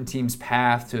a certain team's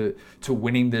path to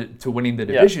winning the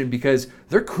division, because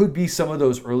there could be some of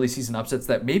those early season upsets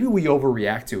that maybe we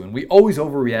overreact to, and we always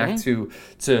overreact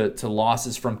to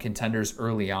losses from contenders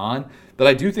early on. But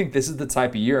I do think this is the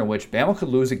type of year in which Bama could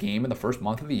lose a game in the first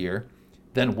month of the year,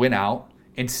 then win out,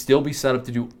 and still be set up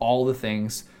to do all the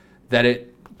things that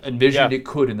it envisioned it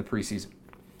could in the preseason.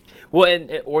 Well,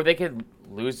 or they could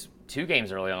lose 2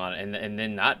 games early on and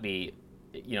then not be,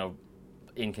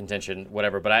 in contention,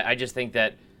 whatever. But I just think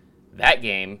that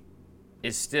game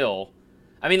is still.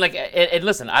 And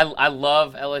listen, I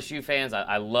love LSU fans.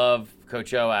 I love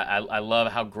Coach O. I love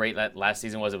how great that last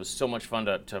season was. It was so much fun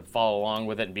to follow along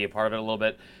with it and be a part of it a little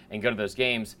bit and go to those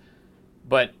games.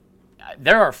 But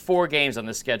there are 4 games on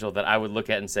this schedule that I would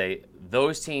look at and say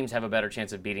those teams have a better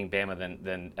chance of beating Bama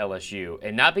than LSU,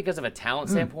 and not because of a talent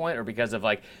standpoint or because of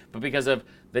but because of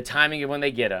the timing of when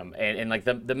they get them and like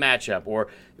the matchup, or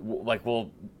like will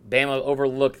Bama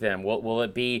overlook them? Will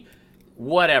it be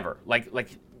whatever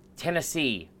like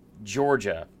Tennessee,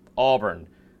 Georgia, Auburn,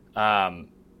 A&M?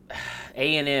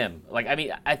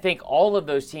 I think all of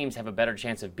those teams have a better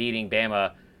chance of beating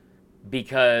Bama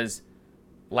because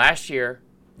last year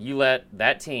you let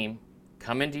that team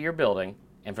come into your building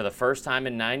and for the first time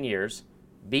in 9 years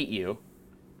beat you.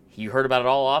 You heard about it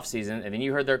all offseason, and then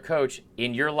you heard their coach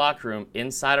in your locker room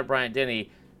inside of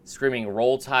Bryant-Denny screaming,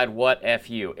 "Roll Tide, what F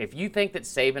you?" If you think that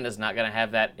Saban is not going to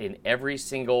have that in every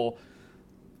single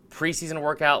preseason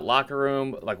workout, locker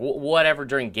room, like whatever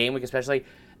during game week especially,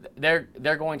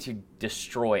 they're going to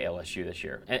destroy LSU this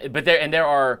year. There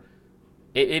are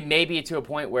it may be to a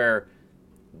point where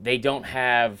they don't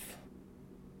have.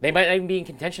 They might not even be in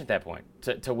contention at that point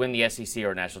to win the SEC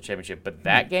or national championship. But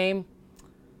that game,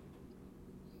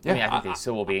 Yeah, I think they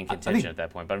still will be in contention at that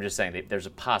point. But I'm just saying there's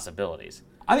possibilities.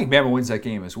 I think Bama wins that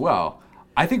game as well.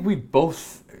 I think we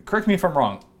both, correct me if I'm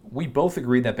wrong, we both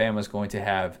agreed that Bama is going to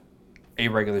have a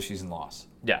regular season loss.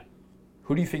 Yeah.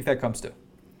 Who do you think that comes to?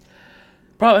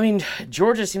 Probably. I mean,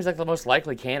 Georgia seems like the most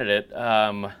likely candidate.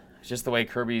 Just the way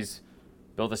Kirby's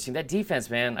built this team. That defense,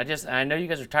 man. I know you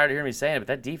guys are tired of hearing me saying it, but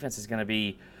that defense is going to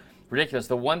be ridiculous.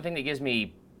 The one thing that gives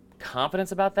me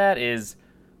confidence about that is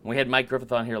when we had Mike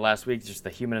Griffith on here last week, just the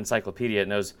human encyclopedia,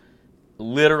 knows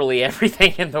literally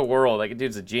everything in the world. Like, a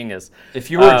dude's a genius. If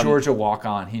you were a Georgia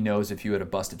walk-on, he knows if you had a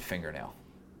busted fingernail.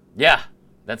 Yeah,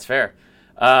 that's fair.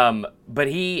 But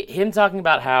him talking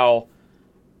about how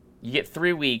you get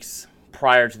 3 weeks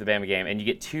prior to the Bama game, and you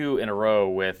get 2 in a row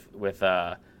with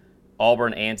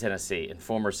Auburn and Tennessee and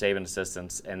former Saban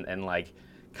assistants, and like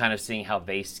kind of seeing how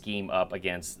they scheme up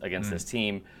against this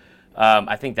team.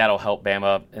 I think that'll help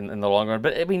Bama in the long run.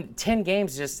 But I mean, 10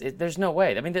 games, there's no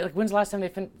way. I mean, when's the last time they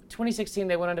finished? 2016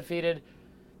 they went undefeated.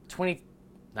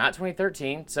 Not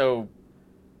 2013. So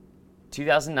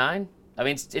 2009. I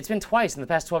mean, it's been twice in the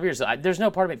past 12 years. So there's no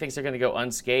part of me that thinks they're going to go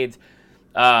unscathed.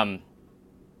 I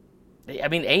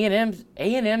mean,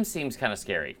 A&M seems kind of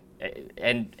scary,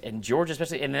 and Georgia,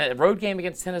 especially in the road game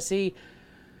against Tennessee.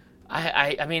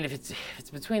 I mean, if it's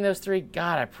between those three,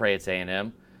 God, I pray it's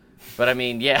A&M. But I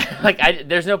mean, yeah,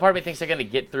 there's no part of me that thinks they're going to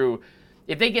get through.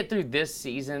 If they get through this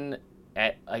season,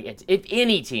 if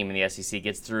any team in the SEC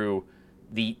gets through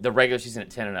the regular season at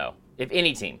 10-0, if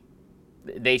any team,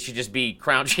 they should just be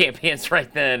crowned champions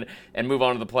right then and move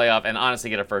on to the playoff and honestly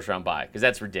get a first-round bye, because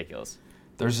that's ridiculous.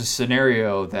 There's a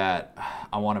scenario that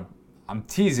I'm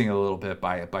teasing a little bit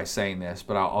by saying this,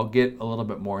 but I'll get a little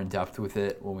bit more in depth with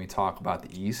it when we talk about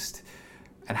the East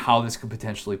and how this could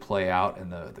potentially play out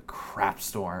and the crap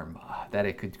storm that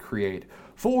it could create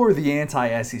for the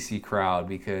anti-SEC crowd,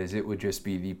 because it would just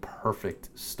be the perfect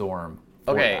storm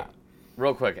for that.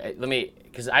 Real quick,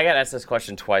 because I got asked this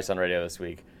question twice on radio this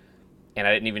week, and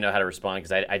I didn't even know how to respond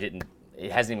because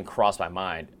it hasn't even crossed my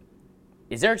mind.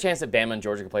 Is there a chance that Bama and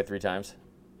Georgia could play 3 times?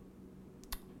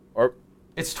 Or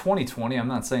it's 2020. I'm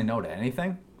not saying no to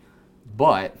anything,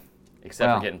 but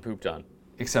except for getting pooped on.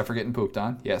 Except for getting pooped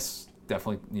on. Yes,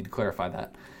 definitely need to clarify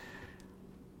that.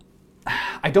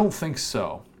 I don't think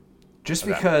so. Just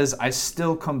because I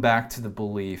still come back to the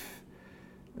belief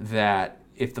that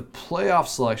if the playoff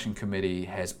selection committee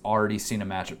has already seen a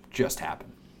matchup just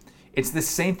happen, it's the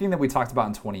same thing that we talked about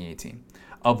in 2018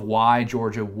 of why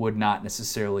Georgia would not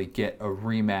necessarily get a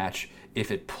rematch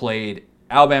if it played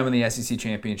Alabama in the SEC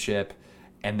championship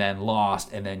and then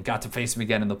lost and then got to face them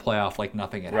again in the playoff like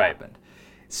nothing had happened.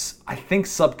 I think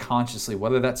subconsciously,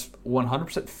 whether that's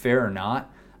 100% fair or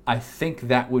not, I think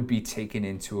that would be taken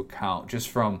into account just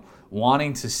from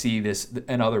wanting to see this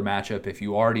another matchup if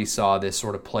you already saw this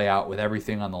sort of play out with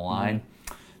everything on the line.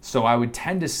 Mm-hmm. So I would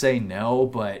tend to say no,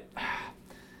 but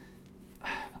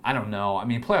I don't know. I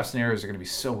mean, playoff scenarios are going to be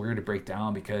so weird to break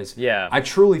down because I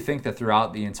truly think that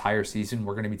throughout the entire season,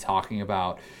 we're going to be talking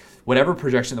about whatever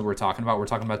projection that we're talking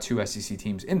about 2 SEC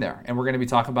teams in there. And we're going to be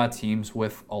talking about teams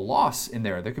with a loss in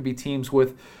there. There could be teams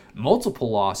with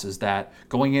multiple losses that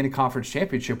going into conference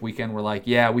championship weekend, we're like,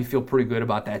 yeah, we feel pretty good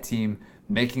about that team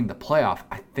making the playoff.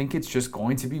 I think it's just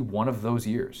going to be one of those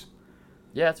years.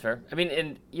 Yeah, that's fair. I mean,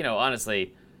 and,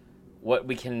 honestly, what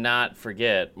we cannot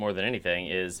forget more than anything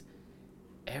is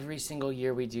every single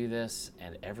year we do this,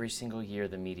 and every single year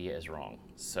the media is wrong.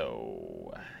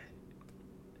 So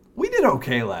we did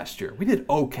okay last year. We did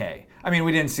okay. I mean,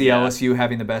 we didn't see LSU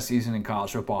having the best season in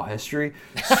college football history.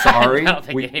 Sorry. I don't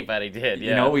think anybody did.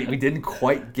 Yeah. We didn't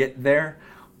quite get there.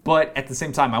 But at the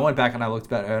same time, I went back and I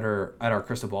looked at our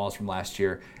crystal balls from last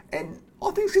year, and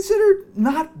all things considered,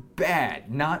 not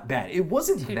bad. Not bad. It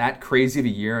wasn't that crazy of a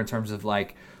year in terms of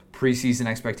like preseason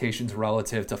expectations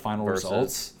relative to final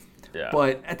results. Yeah.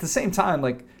 But at the same time,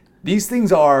 like these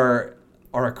things are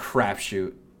a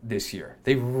crapshoot this year.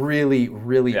 They really,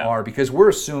 really are, because we're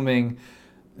assuming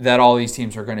that all these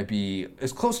teams are going to be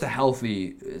as close to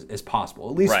healthy as possible,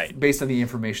 at least based on the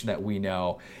information that we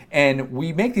know. And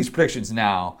we make these predictions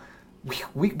now.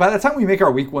 By the time we make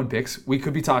our week 1 picks, we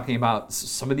could be talking about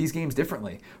some of these games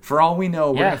differently. For all we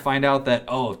know, we're going to find out that,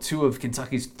 2 of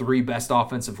Kentucky's 3 best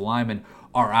offensive linemen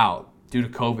are out due to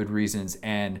COVID reasons,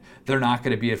 and they're not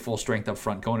going to be at full strength up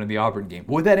front going into the Auburn game.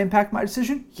 Would that impact my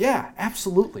decision? Yeah,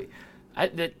 absolutely.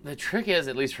 The trick is,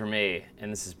 at least for me,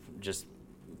 and this is just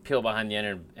peel behind the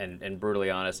onion and brutally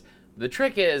honest, The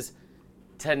trick is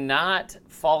to not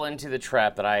fall into the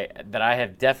trap that I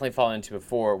have definitely fallen into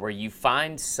before, where you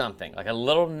find something like a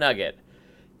little nugget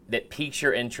that piques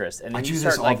your interest, and then you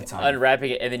start like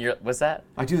unwrapping it, and then you're, what's that?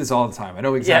 I do this all the time. I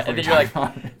know exactly. Yeah, and then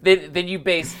you're like, then you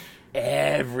base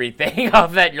everything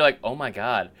off that. And you're like, oh my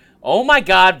god,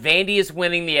 Vandy is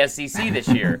winning the SEC this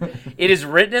year. It is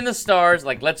written in the stars.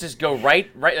 Like, let's just go right,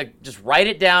 like just write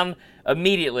it down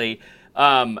immediately.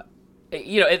 And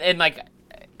like,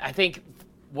 I think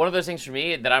one of those things for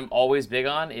me that I'm always big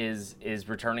on is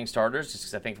returning starters, just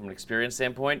because I think from an experience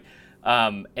standpoint.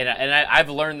 I've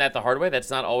learned that the hard way.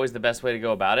 That's not always the best way to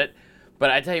go about it.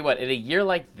 But I tell you what, in a year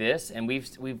like this, and we've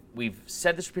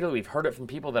said this repeatedly, we've heard it from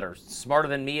people that are smarter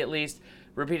than me at least,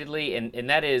 repeatedly, and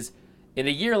that is, in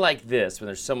a year like this, when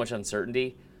there's so much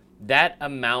uncertainty, that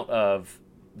amount of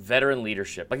veteran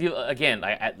leadership, like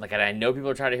I know people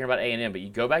are trying to hear about A&M, but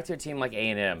you go back to a team like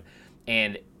A&M,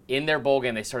 and in their bowl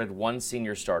game, they started one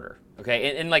senior starter.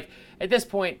 Okay, and like at this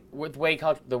point, with the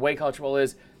way college football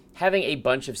is, having a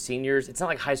bunch of seniors, it's not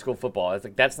like high school football. It's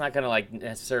like that's not going to like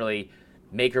necessarily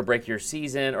make or break your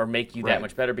season or make you that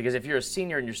much better. Because if you're a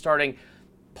senior and you're starting,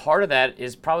 part of that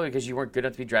is probably because you weren't good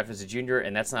enough to be drafted as a junior,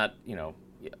 and that's not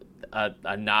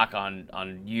a knock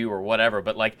on you or whatever.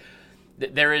 But like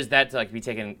there is that to like be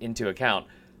taken into account.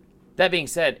 That being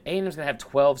said, A&M's going to have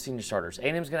 12 senior starters.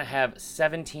 A&M's going to have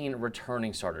 17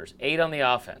 returning starters, 8 on the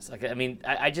offense. Like, I mean,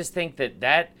 I just think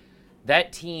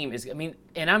that team is, I mean,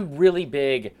 and I'm really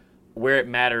big where it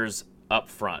matters up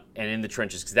front and in the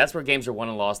trenches, because that's where games are won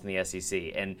and lost in the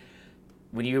SEC. And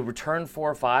when you return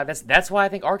 4 or 5, that's why I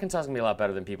think Arkansas is going to be a lot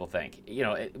better than people think.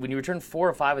 When you return 4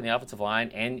 or 5 in the offensive line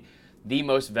and the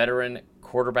most veteran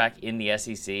quarterback in the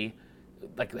SEC,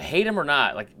 like, hate him or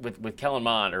not, like with Kellen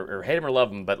Mond, or hate him or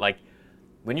love him, but like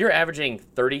when you're averaging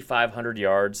 3,500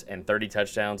 yards and 30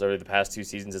 touchdowns over the past 2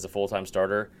 seasons as a full-time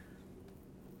starter,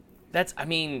 that's, I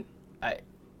mean,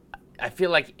 I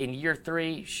feel like in year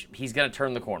 3 he's going to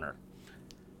turn the corner.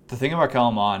 The thing about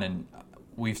Kellen Mond, and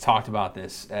we've talked about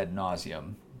this ad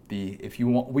nauseum, if you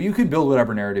want, well, you can build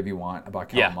whatever narrative you want about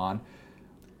Kellen Mond.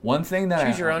 One thing that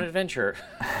choose your own adventure.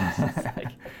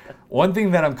 One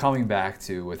thing that I'm coming back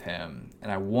to with him,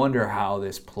 and I wonder how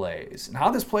this plays, and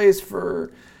how this plays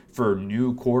for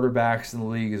new quarterbacks in the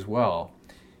league as well,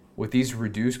 with these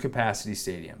reduced capacity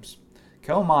stadiums.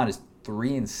 Kellen Mond is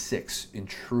 3-6 in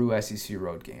true SEC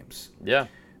road games. Yeah.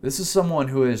 This is someone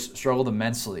who has struggled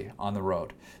immensely on the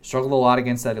road, struggled a lot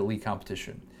against that elite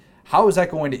competition. How is that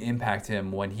going to impact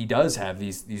him when he does have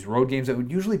these road games that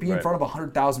would usually be in front of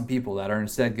 100,000 people that are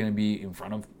instead going to be in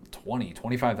front of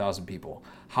 25,000 people?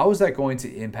 How is that going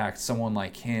to impact someone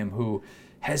like him who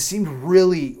has seemed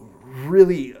really,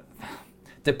 really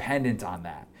dependent on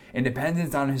that and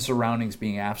dependent on his surroundings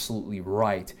being absolutely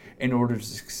right in order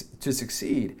to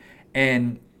succeed?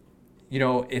 And,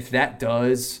 if that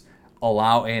does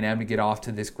allow A&M to get off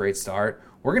to this great start,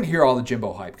 we're going to hear all the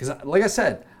Jimbo hype. Because, like I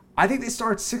said, I think they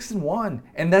start 6-1,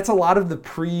 and that's a lot of the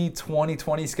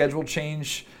pre-2020 schedule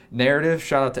change narrative.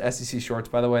 Shout out to SEC Shorts,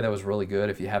 by the way. That was really good.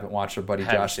 If you haven't watched our buddy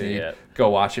Josh Snead, go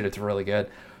watch it. It's really good.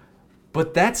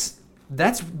 But that's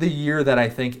the year that I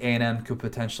think A&M could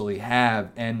potentially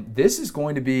have, and this is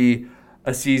going to be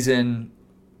a season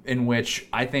in which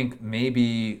I think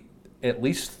maybe at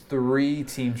least 3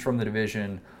 teams from the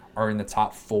division are in the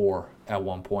top 4 at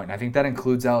one point. And I think that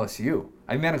includes LSU.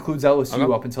 I think that includes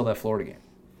LSU up until that Florida game.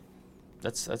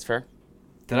 That's fair.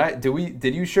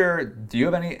 Did you share? Do you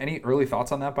have any early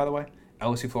thoughts on that, by the way?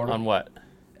 LSU Florida? On what?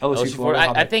 LSU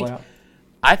Florida. I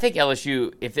think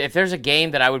LSU. If there's a game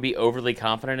that I would be overly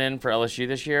confident in for LSU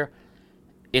this year,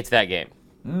 it's that game.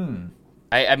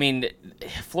 I mean,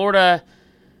 Florida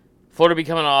be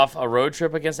coming off a road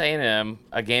trip against A&M,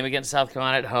 a game against South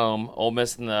Carolina at home, Ole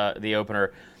Miss in the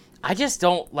opener. I just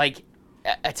don't like.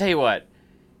 I tell you what,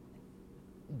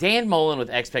 Dan Mullen with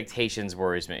expectations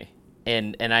worries me.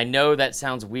 And I know that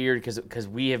sounds weird because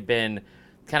we have been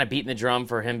kind of beating the drum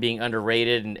for him being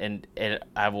underrated, and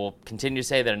I will continue to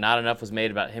say that not enough was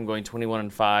made about him going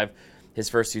 21-5 his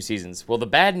first 2 seasons. Well, the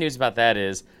bad news about that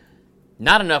is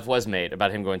not enough was made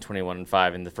about him going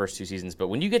 21-5 in the first 2 seasons. But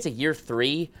when you get to year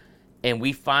 3 and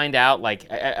we find out,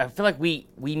 like, I feel like we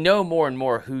know more and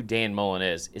more who Dan Mullen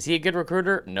is. Is he a good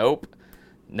recruiter? Nope,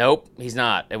 he's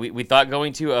not. And we thought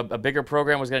going to a bigger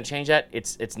program was going to change that.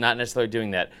 It's not necessarily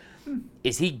doing that.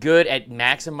 Is he good at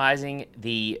maximizing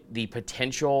the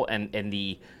potential and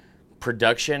the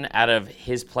production out of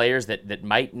his players that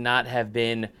might not have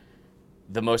been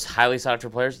the most highly sought after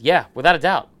players? Yeah, without a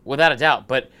doubt.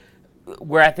 But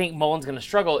where I think Mullen's going to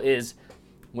struggle is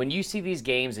when you see these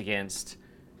games against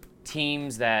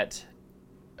teams that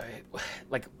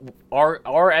like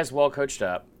are as well coached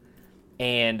up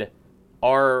and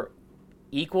are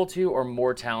equal to or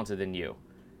more talented than you.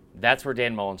 That's where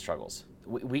Dan Mullen struggles.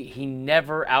 He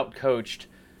never outcoached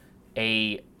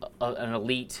an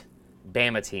elite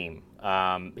Bama team.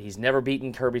 He's never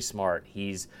beaten Kirby Smart.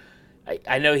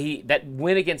 I know that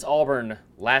win against Auburn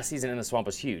last season in the Swamp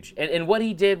was huge, and what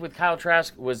he did with Kyle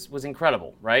Trask was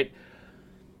incredible, right?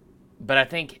 But I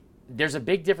think there's a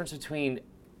big difference between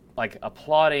like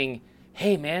applauding,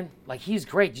 hey man, like he's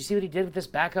great. Did you see what he did with this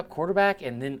backup quarterback?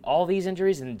 And then all these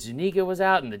injuries, and Zuniga was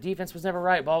out, and the defense was never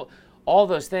right. All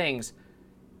those things.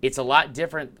 It's a lot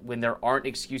different when there aren't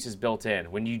excuses built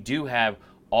in. When you do have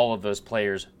all of those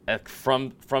players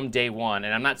from day one,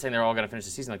 and I'm not saying they're all going to finish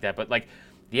the season like that, but like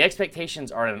the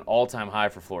expectations are at an all-time high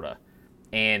for Florida.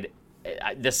 And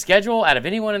the schedule, out of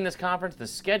anyone in this conference, the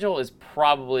schedule is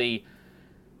probably,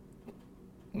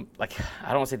 like, I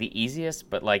don't want to say the easiest,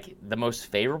 but like the most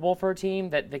favorable for a team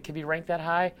that could be ranked that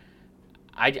high.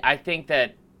 I think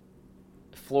that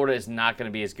Florida is not going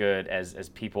to be as good as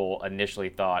people initially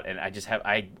thought, and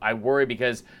I worry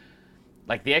because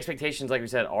like the expectations, like we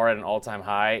said, are at an all-time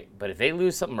high. But if they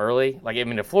lose something early, like I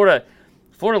mean, if Florida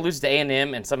loses to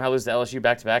A&M and somehow loses to LSU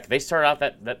back-to-back, they start out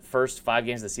that first 5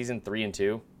 games of the season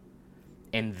 3-2,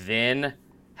 and then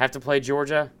have to play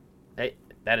Georgia,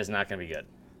 that is not going to be good.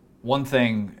 One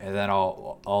thing, and then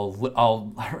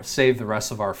I'll save the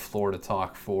rest of our Florida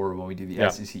talk for when we do the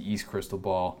SEC East Crystal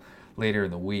Ball later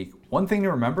in the week. One thing to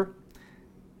remember,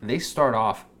 they start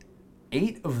off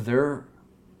in their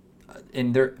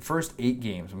first 8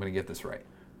 games, I'm going to get this right,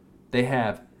 they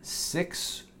have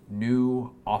 6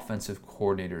 new offensive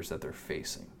coordinators that they're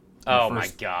facing. Oh my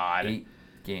God. 8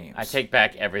 games. I take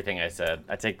back everything I said.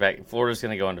 Florida's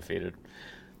going to go undefeated.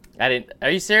 Are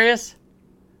you serious?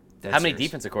 How many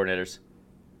defensive coordinators?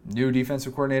 New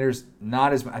defensive coordinators,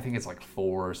 not as I think it's like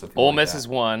 4 or something. Ole Miss is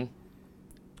 1.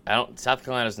 South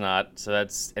Carolina's not. So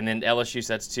and then LSU,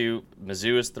 so that's 2.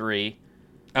 Mizzou is 3.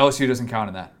 LSU doesn't count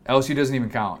in that. LSU doesn't even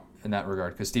count in that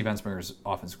regard because Steve Ensminger's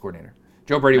offensive coordinator.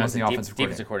 Joe Brady was the offensive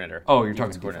coordinator. Oh, you're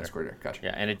talking defensive coordinator. Gotcha.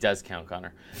 Yeah, and it does count,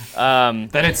 Connor.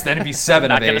 Then it'd be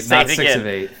 7 of 8, not 6 of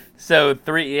 8. So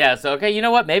 3, yeah. So okay, you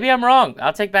know what? Maybe I'm wrong.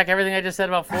 I'll take back everything I just said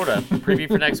about Florida. Preview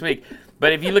for next week.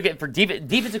 But if you look at for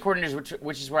defensive coordinators,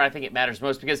 which is where I think it matters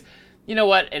most, because you know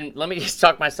what? And let me just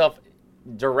talk myself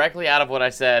directly out of what I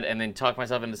said, and then talk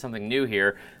myself into something new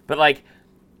here. But like,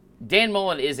 Dan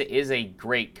Mullen is a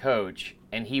great coach,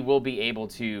 and he will be able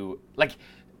to like.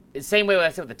 Same way I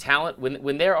said with the talent,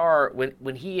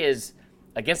 when he is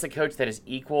against a coach that is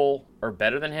equal or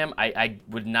better than him, I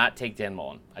would not take Dan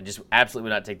Mullen. I just absolutely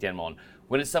would not take Dan Mullen.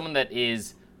 When it's someone that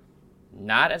is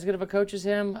not as good of a coach as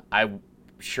him, I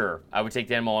would take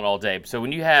Dan Mullen all day. So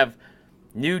when you have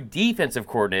new defensive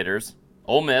coordinators,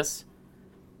 Ole Miss,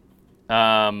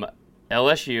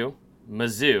 LSU,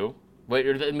 Mizzou. Wait,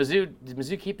 did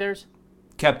Mizzou keep theirs?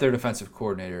 Kept their defensive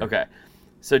coordinator. Okay,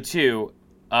 so 2.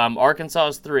 Arkansas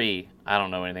is 3. I don't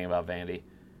know anything about Vandy.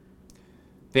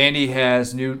 Vandy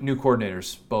has new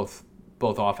coordinators, both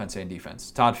offense and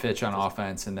defense. Todd Fitch on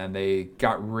offense, and then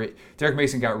Derek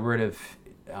Mason got rid of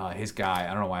his guy.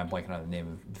 I don't know why I'm blanking on the name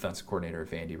of the defensive coordinator at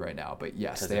Vandy right now, but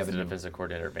yes, they have a defensive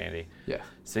coordinator at Vandy. Yeah.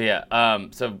 So yeah,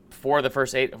 so 4 of the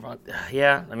first 8.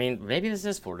 Yeah, I mean maybe this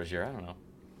is Florida's year. I don't know.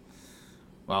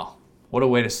 Well, what a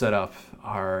way to set up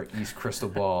our East Crystal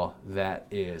Ball that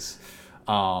is.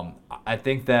 I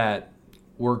think that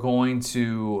we're going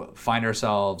to find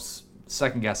ourselves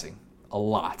second-guessing a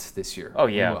lot this year. Oh,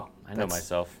 yeah. I know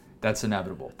myself. That's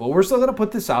inevitable. But we're still going to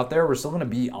put this out there. We're still going to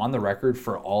be on the record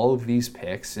for all of these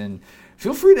picks. And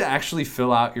feel free to actually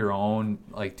fill out your own,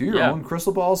 do your own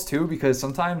crystal balls, too, because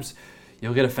sometimes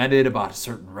you'll get offended about a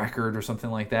certain record or something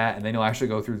like that, and then you'll actually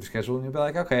go through the schedule and you'll be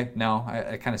like, okay, no,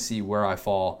 I kind of see where I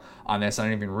fall on this. I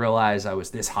didn't even realize I was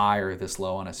this high or this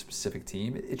low on a specific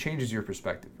team. It changes your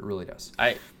perspective. It really does.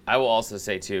 I will also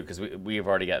say, too, because we've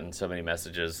already gotten so many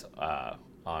messages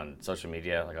on social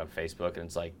media, like on Facebook, and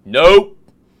it's like, nope,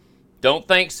 don't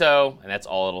think so, and that's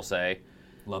all it'll say.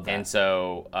 Love that. And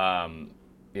so,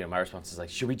 my response is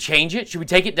like, should we change it? Should we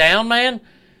take it down, man?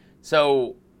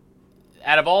 So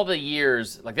out of all the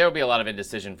years, there will be a lot of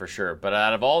indecision for sure, but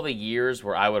out of all the years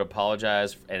where I would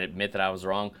apologize and admit that I was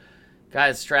wrong,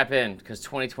 guys, strap in, because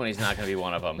 2020 is not going to be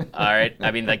one of them. All right? I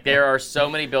mean, there are so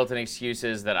many built-in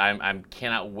excuses that I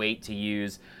cannot wait to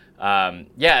use.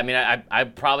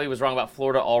 I probably was wrong about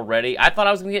Florida already. I thought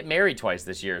I was going to get married twice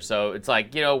this year, so it's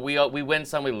like, we win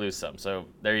some, we lose some. So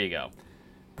there you go.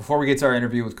 Before we get to our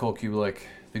interview with Cole Kubelik,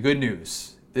 the good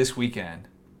news this weekend,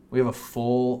 we have a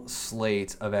full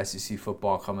slate of SEC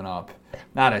football coming up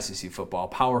not SEC football,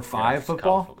 Power 5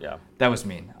 football. Yeah. That was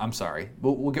mean. I'm sorry.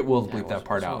 We'll bleep that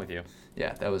part out. With you?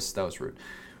 Yeah, that was rude.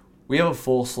 We have a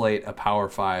full slate of Power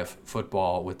 5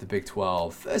 football with the Big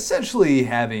 12 essentially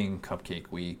having Cupcake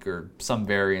Week or some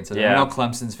variants of it. I know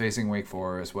Clemson's facing Wake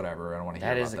Forest, whatever. I don't want to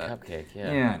hear about that. That is a cupcake,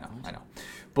 yeah. Yeah, I know.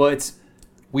 But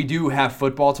we do have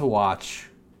football to watch.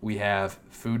 We have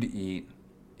food to eat.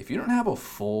 If you don't have a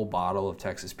full bottle of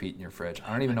Texas Pete in your fridge,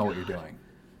 I don't even know what you're doing.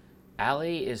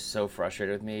 Allie is so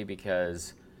frustrated with me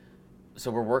because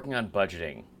we're working on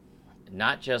budgeting,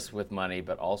 not just with money,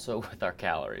 but also with our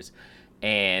calories.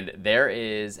 And there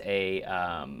is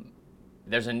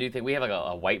there's a new thing. We have like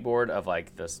a whiteboard of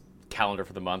like this calendar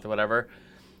for the month or whatever.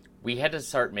 We had to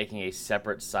start making a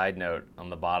separate side note on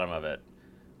the bottom of it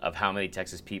of how many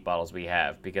Texas Pete bottles we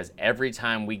have, because every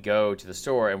time we go to the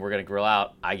store and we're going to grill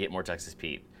out, I get more Texas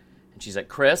Pete. And she's like,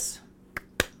 Chris,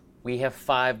 we have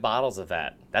 5 bottles of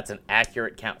that. That's an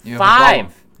accurate count. You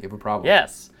 5! You have a problem.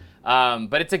 Yes.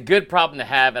 But it's a good problem to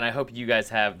have, and I hope you guys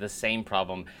have the same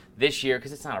problem this year,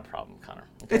 because it's not a problem, Connor.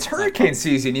 Okay? It's hurricane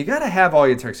season. You got to have all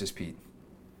your Texas Pete.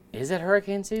 Is it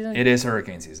hurricane season? It is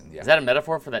hurricane season, yeah. Is that a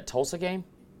metaphor for that Tulsa game?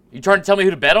 You trying to tell me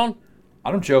who to bet on?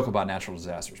 I don't joke about natural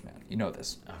disasters, man. You know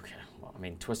this. Okay. Well, I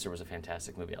mean, Twister was a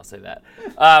fantastic movie. I'll say that.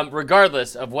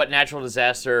 Regardless of what natural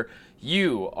disaster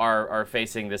you are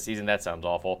facing this season, that sounds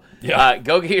awful. Yeah.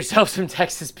 Go get yourself some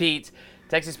Texas Pete.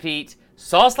 Texas Pete.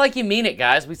 Sauce like you mean it,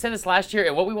 guys. We said this last year,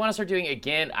 and what we want to start doing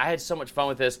again, I had so much fun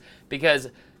with this because,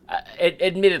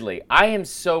 admittedly, I am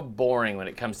so boring when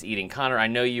it comes to eating. Connor, I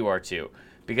know you are too,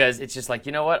 because it's just like,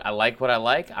 you know what? I like what I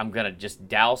like. I'm going to just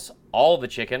douse all the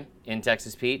chicken in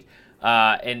Texas Pete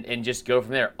and just go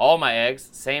from there. All my eggs,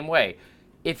 same way.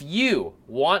 If you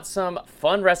want some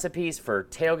fun recipes for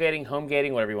tailgating, home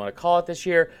gating, whatever you want to call it this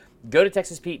year, go to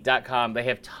TexasPete.com. They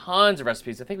have tons of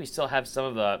recipes. I think we still have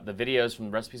some of the videos from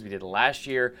the recipes we did last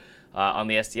year on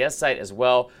the SDS site as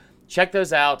well. Check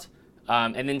those out,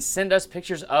 and then send us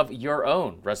pictures of your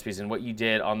own recipes and what you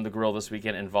did on the grill this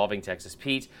weekend involving Texas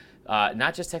Pete.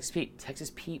 Not just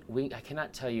Texas Pete wing. I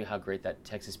cannot tell you how great that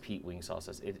Texas Pete wing sauce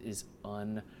is. It is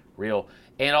unreal.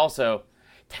 And also,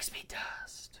 Texas Pete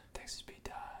Dust. Texas Pete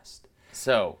Dust.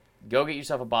 So, go get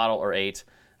yourself a bottle or 8.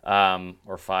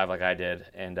 Or 5 like I did,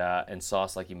 and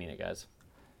sauce like you mean it, guys.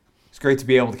 It's great to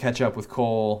be able to catch up with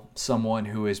Cole, someone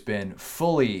who has been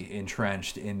fully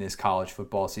entrenched in this college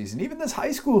football season, even this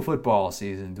high school football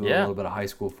season, doing a little bit of high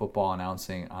school football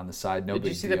announcing on the side. No big deal.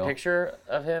 Did you see the picture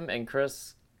of him and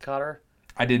Chris Cotter?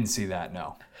 I didn't see that,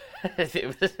 no.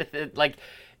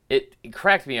 It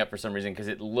cracked me up for some reason because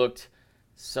it looked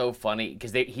so funny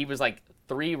because he was like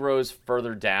 3 rows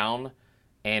further down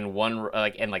and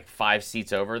 5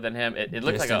 seats over than him. It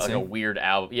looked like a weird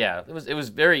album. Yeah, it was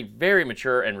very, very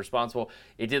mature and responsible.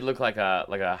 It did look like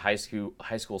a high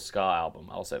school ska album.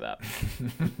 I'll say that.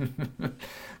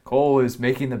 Cole is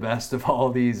making the best of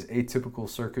all these atypical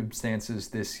circumstances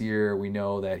this year. We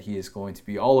know that he is going to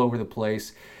be all over the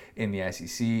place in the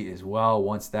SEC as well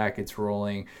once that gets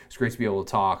rolling. It's great to be able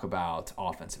to talk about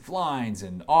offensive lines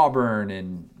and Auburn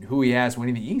and who he has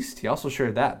winning the East. He also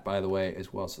shared that, by the way,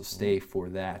 as well, so stay for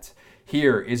that.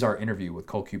 Here is our interview with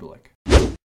Cole Cubelic.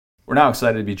 We're now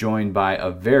excited to be joined by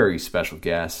a very special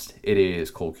guest. It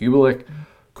is Cole Cubelic.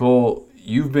 Cole,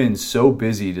 you've been so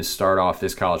busy to start off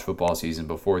this college football season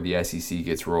before the SEC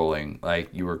gets rolling. Like,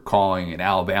 you were calling an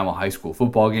Alabama high school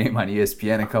football game on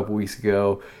ESPN a couple weeks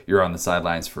ago. You're on the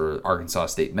sidelines for Arkansas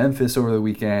State Memphis over the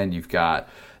weekend. You've got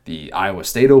the Iowa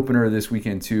State opener this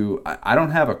weekend too. I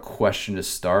don't have a question to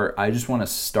start. I just want to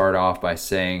start off by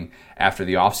saying, after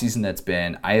the offseason that's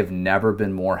been, I have never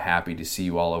been more happy to see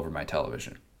you all over my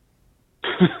television.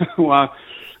 Well,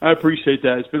 I appreciate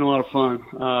that. It's been a lot of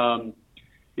fun.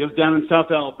 It was down in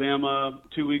South Alabama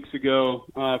 2 weeks ago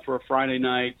for a Friday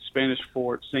night Spanish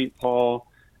Fort St. Paul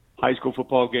high school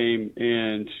football game,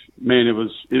 and man, it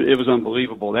was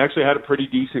unbelievable. They actually had a pretty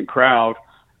decent crowd,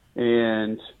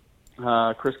 and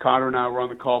Chris Cotter and I were on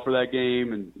the call for that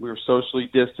game, and we were socially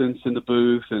distanced in the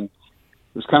booth, and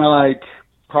it was kind of like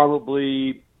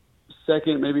probably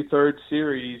second, maybe third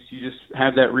series. You just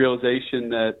have that realization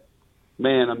that,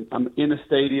 man, I'm in a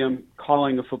stadium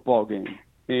calling a football game,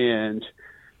 and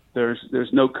there's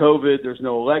no COVID, there's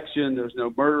no election, there's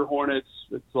no murder hornets.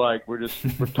 It's like we're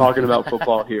talking about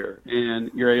football here, and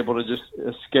you're able to just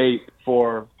escape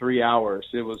for 3 hours.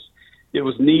 It was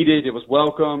needed, it was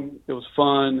welcome, it was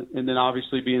fun, and then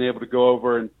obviously being able to go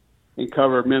over and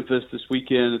cover Memphis this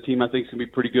weekend, a team I think is going to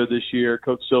be pretty good this year.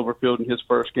 Coach Silverfield in his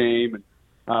first game, and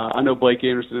I know Blake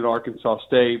Anderson at Arkansas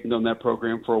State, known that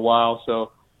program for a while,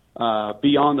 so.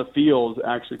 Be on the field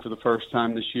actually for the first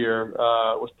time this year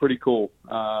was pretty cool.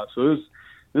 So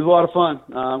It was a lot of fun.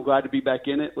 I'm glad to be back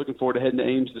in it. Looking forward to heading to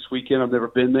Ames this weekend. I've never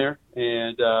been there,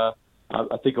 and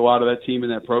I think a lot of that team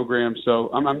and that program. So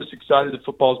I'm just excited that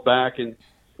football's back, and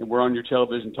we're on your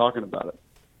television talking about it.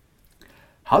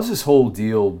 How's this whole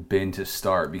deal been to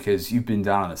start? Because you've been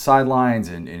down on the sidelines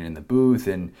and in the booth,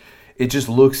 and it just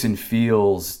looks and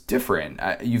feels different.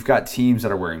 You've got teams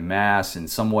that are wearing masks and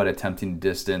somewhat attempting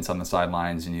distance on the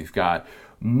sidelines, and you've got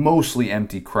mostly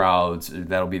empty crowds.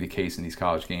 That'll be the case in these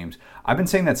college games. I've been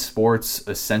saying that sports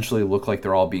essentially look like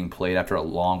they're all being played after a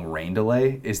long rain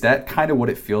delay. Is that kind of what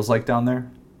it feels like down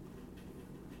there?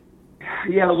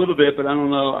 Yeah, a little bit, but I don't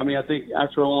know. I mean, I think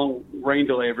after a long rain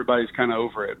delay, everybody's kind of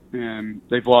over it, and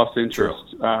they've lost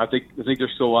interest. I think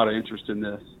there's still a lot of interest in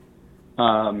this.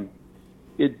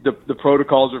 The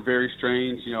protocols are very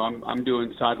strange. You know, I'm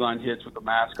doing sideline hits with a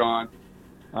mask on.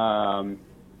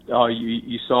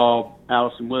 You saw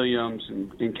Allison Williams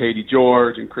and Katie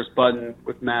George and Chris Button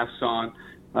with masks on,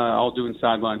 all doing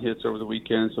sideline hits over the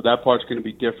weekend. So that part's going to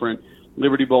be different.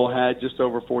 Liberty Bowl had just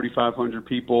over 4,500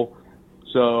 people.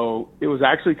 So it was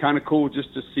actually kind of cool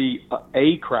just to see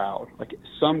a crowd, like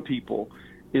some people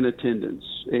in attendance.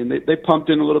 And they pumped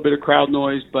in a little bit of crowd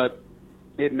noise, but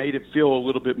it made it feel a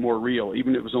little bit more real,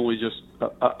 even if it was only just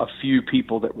a few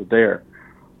people that were there.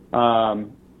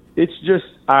 It's just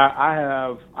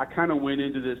I kind of went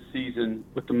into this season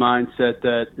with the mindset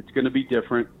that it's going to be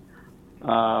different.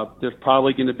 There's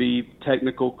probably going to be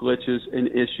technical glitches and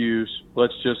issues.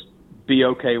 Let's just be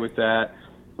okay with that.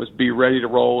 Let's be ready to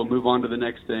roll and move on to the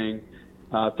next thing.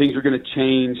 Things are going to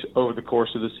change over the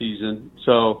course of the season.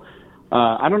 So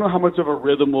I don't know how much of a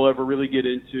rhythm we'll ever really get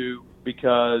into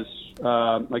because,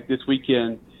 like this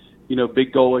weekend, you know,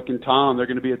 Big Golick and Tom, they're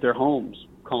going to be at their homes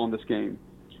calling this game.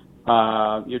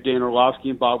 Dan Orlovsky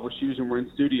and Bob Wischusen were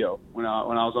in studio when I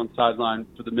was on the sideline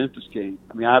for the Memphis game.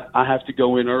 I mean, I have to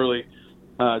go in early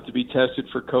to be tested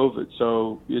for COVID,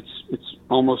 so it's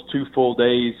almost 2 full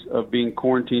days of being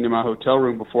quarantined in my hotel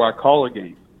room before I call a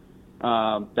game.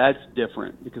 That's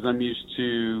different because I'm used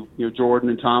to Jordan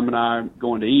and Tom and I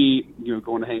going to eat,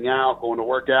 going to hang out, going to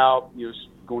work out,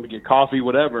 going to get coffee,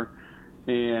 whatever.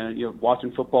 And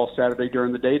watching football Saturday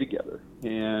during the day together,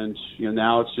 and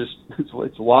now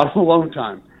it's a lot of alone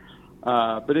time.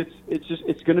 But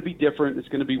it's going to be different. It's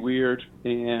going to be weird,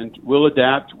 and we'll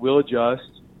adapt. We'll adjust.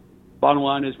 Bottom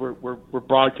line is we're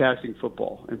broadcasting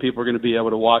football, and people are going to be able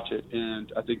to watch it,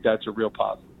 and I think that's a real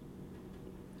positive.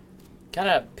 Kind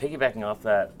of piggybacking off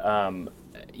that,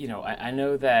 I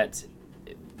know that.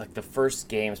 Like the first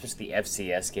game, especially the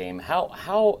FCS game,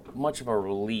 how much of a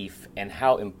relief and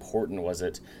how important was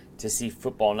it to see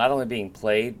football not only being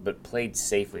played but played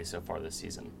safely so far this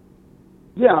season?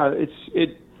 Yeah,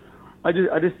 I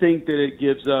just think that it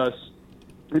gives us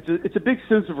it's a big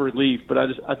sense of relief, but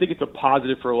I think it's a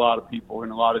positive for a lot of people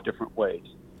in a lot of different ways.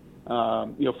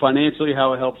 Financially,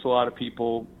 how it helps a lot of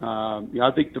people. I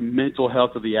think the mental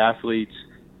health of the athletes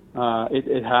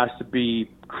it has to be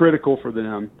critical for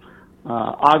them.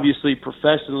 Obviously,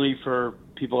 professionally for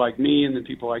people like me and then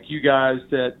people like you guys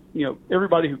that,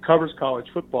 everybody who covers college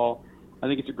football, I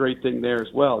think it's a great thing there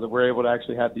as well that we're able to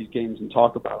actually have these games and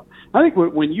talk about. I think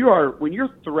when you're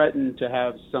threatened to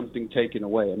have something taken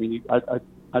away, I mean,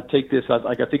 I take this,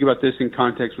 I think about this in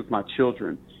context with my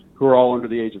children who are all under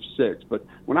the age of 6. But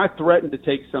when I threaten to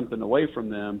take something away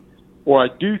from them or I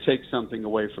do take something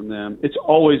away from them, it's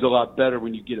always a lot better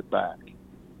when you get it back.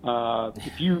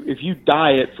 If you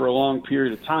diet for a long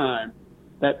period of time,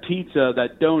 that pizza,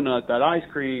 that donut, that ice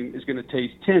cream is going to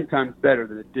taste 10 times better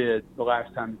than it did the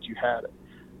last time that you had it.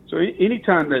 So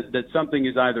anytime that something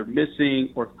is either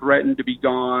missing or threatened to be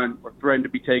gone or threatened to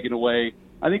be taken away,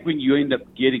 I think when you end up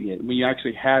getting it, when you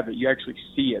actually have it, you actually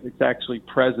see it, it's actually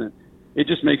present, it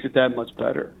just makes it that much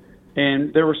better.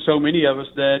 And there were so many of us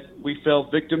that we fell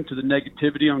victim to the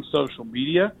negativity on social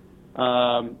media.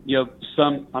 I'm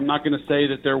not going to say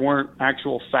that there weren't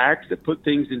actual facts that put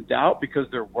things in doubt because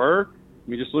there were. I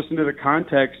mean, just listen to the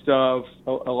context of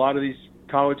a lot of these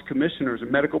college commissioners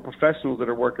and medical professionals that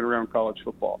are working around college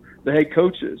football, the head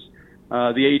coaches,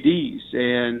 the ADs,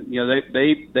 and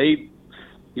they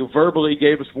verbally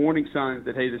gave us warning signs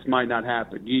that, hey, this might not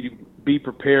happen. You need to be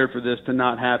prepared for this to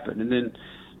not happen. And then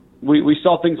we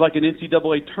saw things like an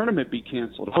NCAA tournament be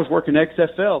canceled. I was working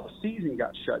XFL. The season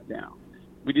got shut down.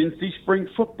 We didn't see spring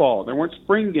football. There weren't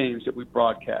spring games that we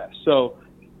broadcast. So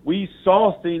we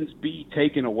saw things be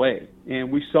taken away,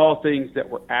 and we saw things that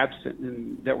were absent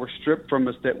and that were stripped from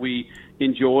us that we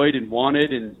enjoyed and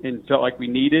wanted and felt like we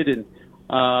needed and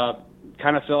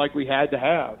kind of felt like we had to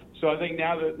have. So I think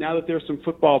now that there's some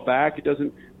football back, it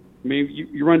doesn't – I mean,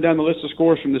 you run down the list of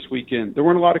scores from this weekend. There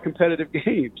weren't a lot of competitive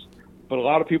games. but a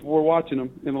lot of people were watching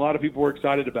them, and a lot of people were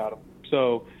excited about them.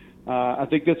 So I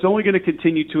think that's only going to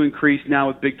continue to increase now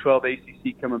with Big 12,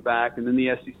 ACC coming back, and then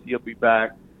the SEC will be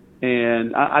back.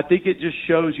 And I think it just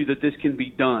shows you that this can be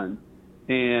done.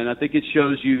 And I think it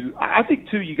shows you – I think,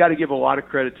 too, you got to give a lot of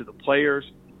credit to the players,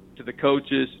 to the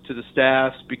coaches, to the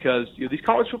staffs, because these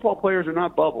college football players are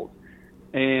not bubbled.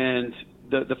 And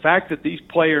the fact that these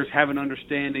players have an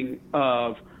understanding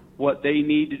of what they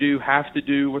need to do, have to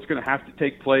do, what's going to have to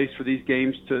take place for these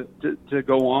games to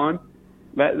go on,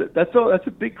 that's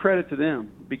a big credit to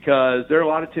them, because there are a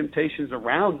lot of temptations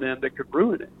around them that could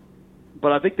ruin it.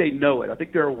 But I think they know it. I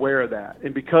think they're aware of that.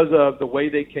 And because of the way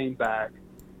they came back,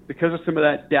 because of some of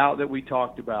that doubt that we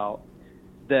talked about,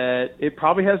 that it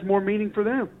probably has more meaning for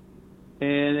them.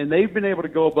 And they've been able to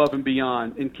go above and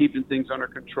beyond in keeping things under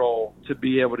control to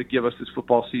be able to give us this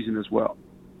football season as well.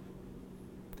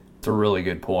 It's a really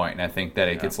good point, and I think that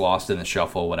it gets lost in the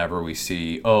shuffle whenever we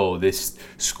see, oh, this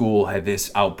school had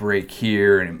this outbreak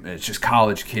here, and it's just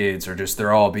college kids, or just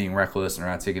they're all being reckless and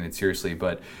they're not taking it seriously.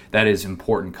 But that is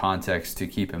important context to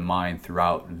keep in mind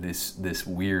throughout this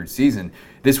weird season.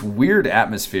 This weird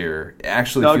atmosphere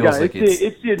actually feels like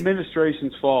it's the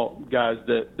administration's fault, guys,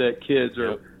 that kids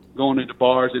are going into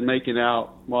bars and making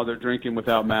out while they're drinking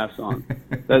without masks on.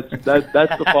 That's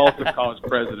the fault of college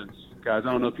presidents. Guys,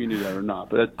 I don't know if you knew that or not,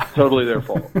 but that's totally their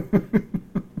fault.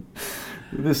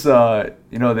 This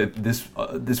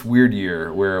this weird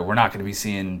year where we're not going to be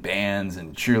seeing bands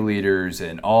and cheerleaders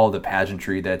and all the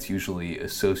pageantry that's usually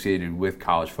associated with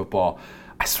college football,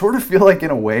 I sort of feel like in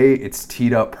a way it's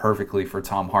teed up perfectly for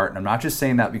Tom Hart. And I'm not just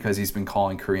saying that because he's been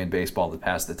calling Korean baseball to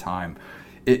pass the time.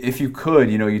 If you could,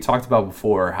 you talked about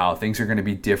before how things are going to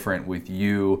be different with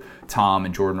you, Tom,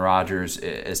 and Jordan Rogers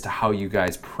as to how you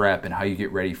guys prep and how you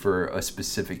get ready for a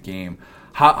specific game.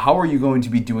 How are you going to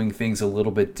be doing things a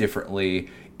little bit differently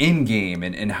in game,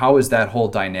 and how is that whole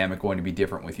dynamic going to be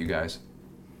different with you guys?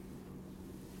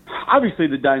 Obviously,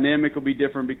 the dynamic will be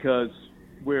different because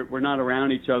we're not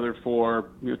around each other for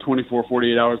 24,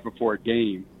 48 hours before a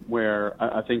game, where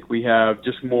I think we have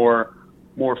just more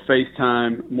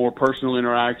FaceTime, more personal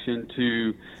interaction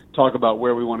to talk about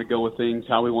where we want to go with things,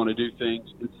 how we want to do things.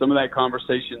 And some of that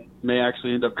conversation may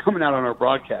actually end up coming out on our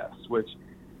broadcasts, which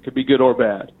could be good or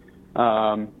bad.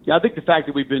 I think the fact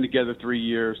that we've been together 3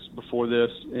 years before this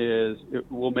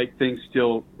it will make things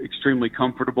still extremely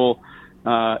comfortable.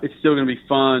 It's still going to be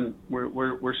fun.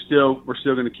 We're still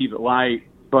going to keep it light,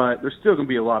 but there's still going to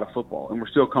be a lot of football, and we're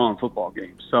still calling football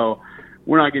games. So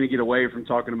we're not going to get away from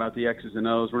talking about the X's and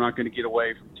O's. We're not going to get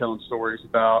away from telling stories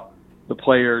about the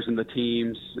players and the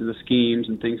teams and the schemes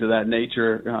and things of that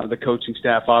nature, the coaching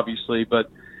staff, obviously. But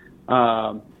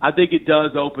I think it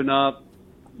does open up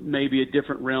maybe a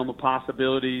different realm of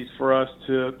possibilities for us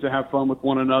to have fun with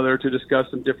one another, to discuss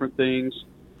some different things.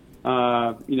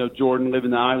 Jordan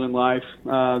living the island life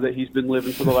that he's been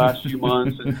living for the last few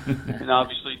months, and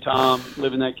obviously Tom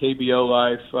living that KBO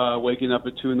life, waking up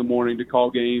at 2 a.m. to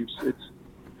call games.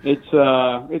 We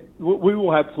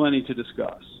will have plenty to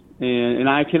discuss, and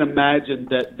I can imagine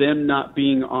that them not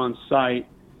being on site,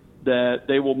 that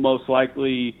they will most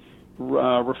likely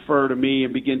refer to me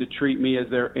and begin to treat me as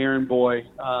their errand boy,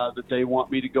 that they want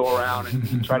me to go around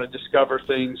and try to discover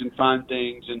things and find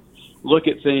things and look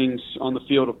at things on the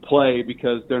field of play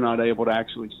because they're not able to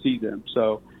actually see them.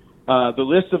 So the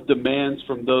list of demands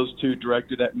from those two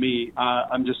directed at me,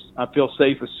 I feel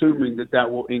safe assuming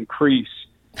that will increase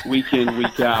week in,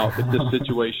 week out if this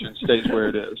situation stays where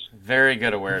it is. Very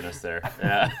good awareness there.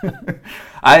 Yeah.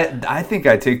 I think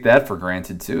I take that for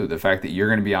granted too. The fact that you're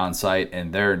going to be on site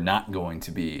and they're not going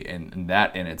to be, and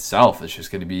that in itself is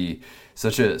just going to be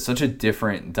such a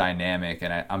different dynamic.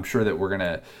 And I'm sure that we're going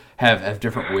to have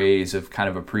different ways of kind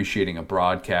of appreciating a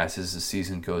broadcast as the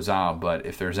season goes on. But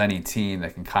if there's any team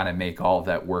that can kind of make all of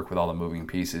that work with all the moving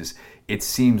pieces, it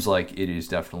seems like it is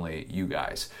definitely you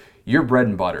guys. Your bread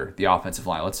and butter, the offensive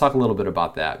line. Let's talk a little bit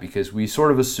about that, because we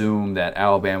sort of assume that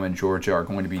Alabama and Georgia are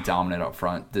going to be dominant up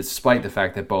front, despite the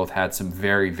fact that both had some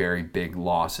very, very big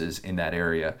losses in that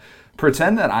area.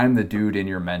 Pretend that I'm the dude in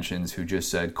your mentions who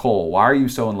just said, Cole, why are you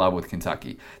so in love with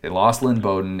Kentucky? They lost Lynn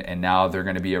Bowden, and now they're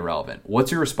going to be irrelevant. What's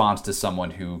your response to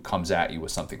someone who comes at you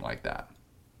with something like that?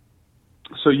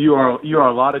 So you are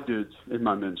a lot of dudes in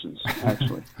my mentions,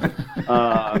 actually,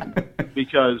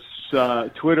 because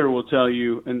Twitter will tell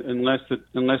you, unless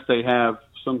they have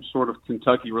some sort of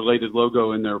Kentucky-related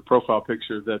logo in their profile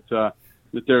picture, that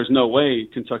there's no way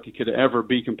Kentucky could ever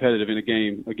be competitive in a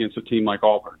game against a team like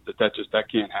Auburn. That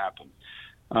can't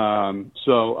happen.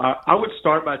 So I would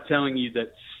start by telling you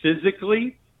that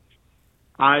physically,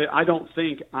 I don't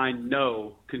think I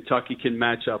know Kentucky can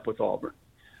match up with Auburn.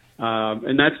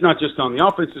 And that's not just on the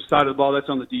offensive side of the ball. That's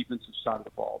on the defensive side of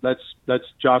the ball. That's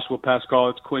Joshua Pascal.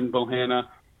 It's Quinn Bohanna.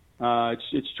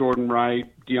 It's Jordan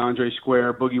Wright, DeAndre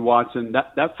Square, Boogie Watson.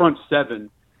 That front seven,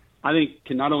 I think,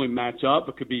 can not only match up,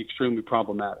 but could be extremely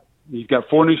problematic. You've got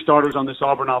 4 new starters on this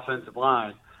Auburn offensive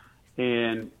line.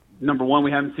 And number one,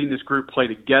 we haven't seen this group play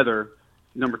together.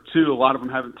 Number two, a lot of them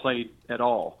haven't played at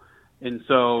all. And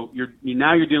so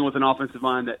now you're dealing with an offensive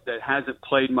line that hasn't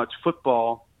played much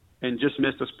football and just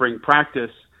missed a spring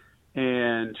practice.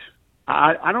 And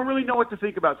I don't really know what to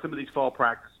think about some of these fall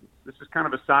practices. This is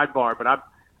kind of a sidebar, but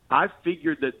I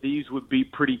figured that these would be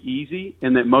pretty easy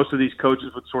and that most of these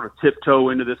coaches would sort of tiptoe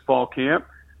into this fall camp.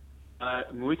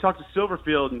 When we talked to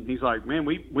Silverfield, and he's like, man,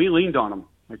 we leaned on him.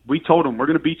 Like, we told him, we're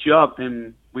going to beat you up,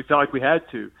 and we felt like we had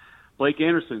to. Blake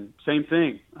Anderson, same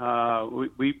thing.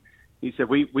 He said,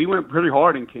 we went pretty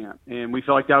hard in camp, and we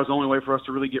felt like that was the only way for us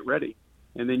to really get ready.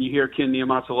 And then you hear Ken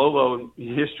Niumatalolo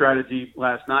and his strategy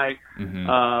last night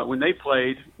when they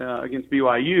played against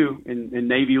BYU, and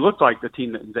Navy looked like the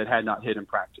team that had not hit in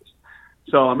practice.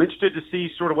 So I'm interested to see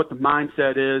sort of what the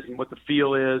mindset is and what the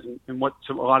feel is and what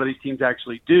a lot of these teams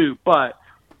actually do. But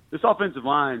this offensive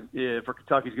line for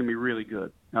Kentucky is going to be really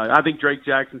good. I think Drake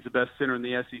Jackson's the best center in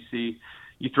the SEC.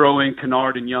 You throw in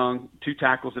Kennard and Young, 2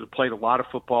 tackles that have played a lot of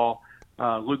football.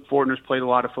 Luke Fortner's played a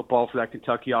lot of football for that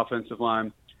Kentucky offensive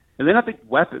line. And then I think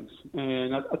weapons.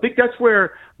 And I think that's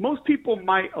where most people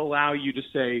might allow you to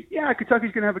say, yeah,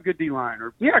 Kentucky's going to have a good D-line,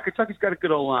 or yeah, Kentucky's got a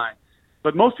good O-line.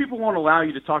 But most people won't allow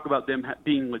you to talk about them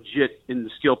being legit in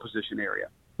the skill position area.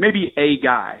 Maybe a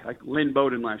guy, like Lynn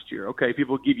Bowden last year. Okay,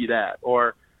 people give you that.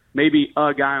 Or maybe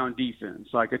a guy on defense,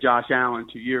 like a Josh Allen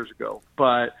 2 years ago.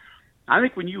 But I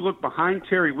think when you look behind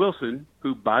Terry Wilson,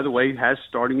 who, by the way, has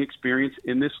starting experience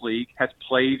in this league, has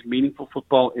played meaningful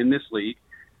football in this league,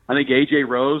 I think A.J.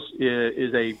 Rose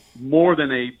is a more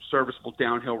than a serviceable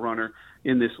downhill runner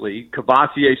in this league.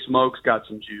 Cavassier Smoke's got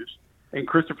some juice. And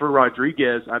Christopher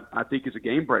Rodriguez, I think, is a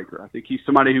game breaker. I think he's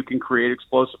somebody who can create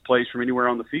explosive plays from anywhere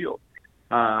on the field.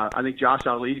 I think Josh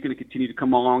Ali is going to continue to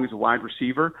come along as a wide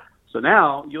receiver. So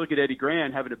now you look at Eddie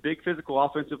Gran having a big physical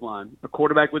offensive line, a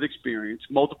quarterback with experience,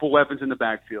 multiple weapons in the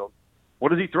backfield. What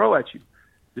does he throw at you?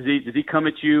 Does he come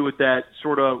at you with that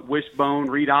sort of wishbone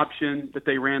read option that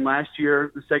they ran last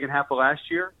year, the second half of last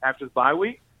year after the bye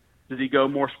week? Does he go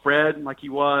more spread like he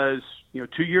was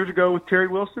 2 years ago with Terry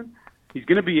Wilson? He's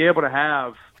going to be able to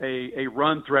have a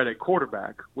run threat at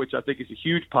quarterback, which I think is a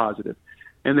huge positive.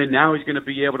 And then now he's going to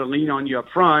be able to lean on you up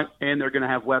front, and they're going to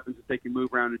have weapons that they can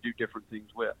move around and do different things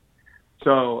with.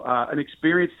 So an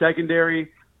experienced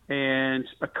secondary and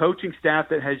a coaching staff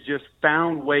that has just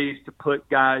found ways to put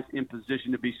guys in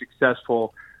position to be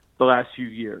successful the last few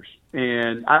years.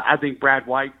 And I think Brad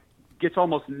White gets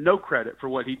almost no credit for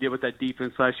what he did with that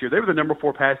defense last year. They were the number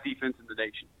 4 pass defense in the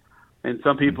nation. And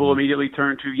some people immediately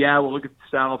turn to, well, look at the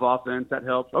style of offense. That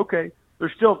helps. Okay,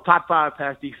 they're still top 5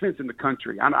 pass defense in the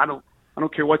country. I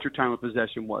don't care what your time of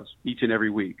possession was each and every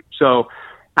week. So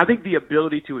I think the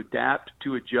ability to adapt,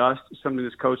 to adjust, is something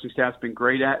this coaching staff's been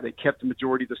great at. They kept the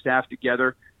majority of the staff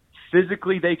together.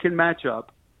 Physically, they can match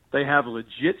up. They have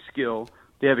legit skill.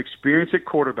 They have experience at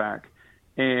quarterback.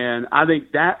 And I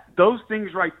think that those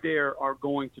things right there are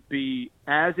going to be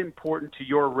as important to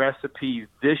your recipe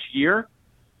this year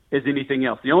as anything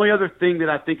else. The only other thing that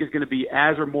I think is going to be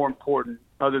as or more important,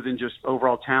 other than just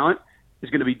overall talent, is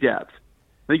going to be depth.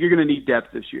 I think you're going to need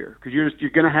depth this year because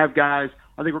you're going to have guys.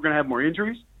 I think we're going to have more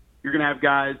injuries. You're going to have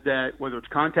guys that, whether it's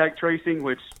contact tracing,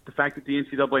 which the fact that the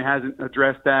NCAA hasn't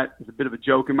addressed that is a bit of a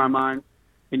joke in my mind,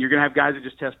 and you're going to have guys that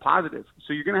just test positive.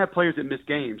 So you're going to have players that miss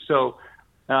games. So,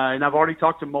 and I've already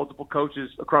talked to multiple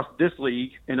coaches across this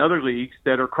league and other leagues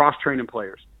that are cross-training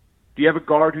players. Do you have a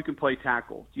guard who can play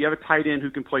tackle? Do you have a tight end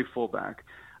who can play fullback?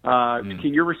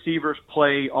 Can your receivers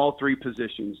play all 3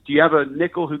 positions? Do you have a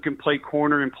nickel who can play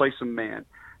corner and play some man?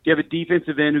 Do you have a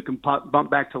defensive end who can bump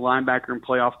back to linebacker and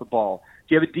play off the ball?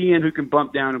 Do you have a DN who can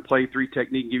bump down and play 3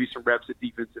 technique and give you some reps at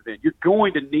defensive end? You're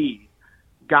going to need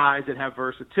guys that have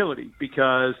versatility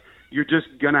because you're just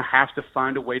going to have to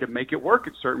find a way to make it work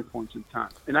at certain points in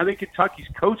time. And I think Kentucky's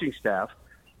coaching staff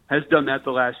has done that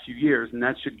the last few years, and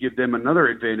that should give them another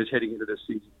advantage heading into this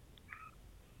season.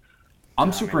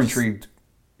 I'm super intrigued.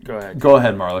 Go ahead. Go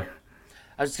ahead, Marley.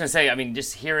 I was just going to say, I mean,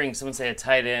 just hearing someone say a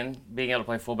tight end, being able to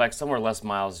play fullback, somewhere Les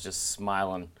Miles just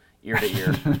smiling ear to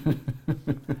ear.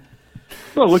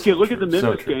 Well, look at the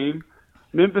Memphis game.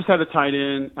 Memphis had a tight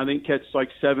end, I think, catch like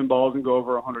 7 balls and go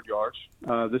over 100 yards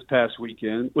this past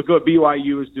weekend. Look what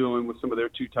BYU is doing with some of their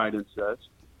 2 tight end sets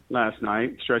last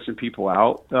night, stretching people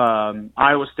out.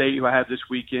 Iowa State, who I have this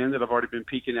weekend that I've already been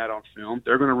peeking at on film,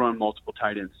 they're going to run multiple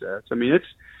tight end sets. I mean,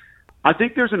 I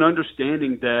think there's an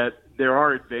understanding that there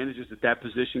are advantages that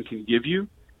position can give you.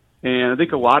 And I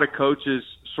think a lot of coaches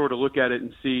sort of look at it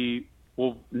and see,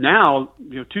 well, now,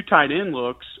 two tight end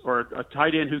looks, or a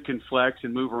tight end who can flex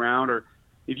and move around, or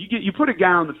if you put a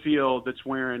guy on the field that's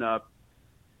wearing I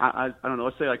don't know,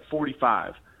 let's say like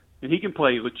 45, and he can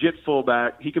play legit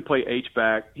fullback, he can play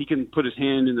H-back, he can put his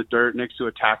hand in the dirt next to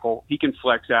a tackle, he can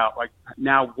flex out. Like,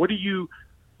 now, what are you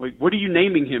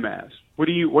naming him as? What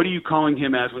are you calling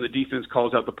him as when the defense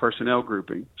calls out the personnel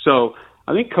grouping? So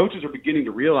I think coaches are beginning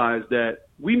to realize that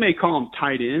we may call them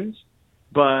tight ends,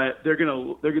 but they're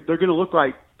gonna look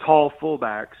like tall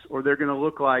fullbacks, or they're gonna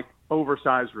look like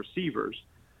oversized receivers.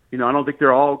 I don't think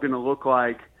they're all gonna look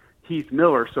like Heath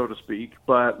Miller, so to speak,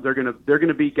 but they're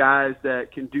gonna be guys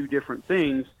that can do different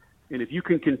things. And if you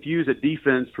can confuse a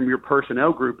defense from your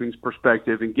personnel groupings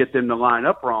perspective and get them to line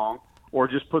up wrong, or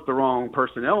just put the wrong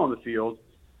personnel on the field,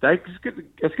 that's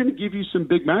going to give you some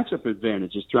big matchup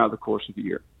advantages throughout the course of the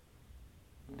year.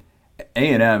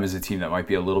 A&M is a team that might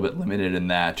be a little bit limited in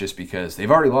that, just because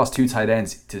they've already lost 2 tight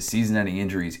ends to season-ending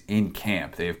injuries in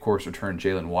camp. They, of course, returned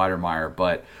Jalen Weidermeyer,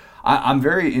 but I'm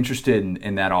very interested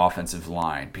in that offensive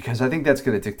line, because I think that's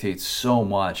going to dictate so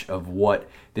much of what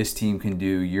this team can do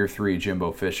year 3,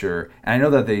 Jimbo Fisher. And I know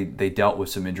that they dealt with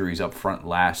some injuries up front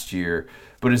last year,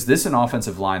 but is this an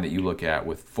offensive line that you look at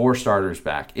with 4 starters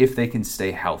back, if they can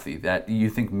stay healthy, that you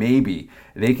think maybe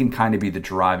they can kind of be the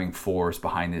driving force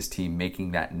behind this team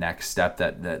making that next step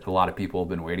that a lot of people have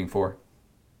been waiting for?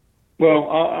 Well,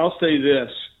 I'll say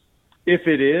this. If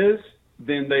it is,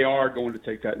 then they are going to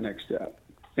take that next step.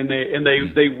 And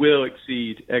they will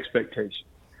exceed expectations,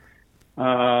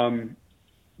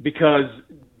 because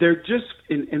they're just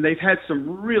and they've had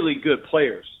some really good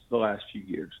players the last few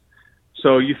years.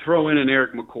 So you throw in an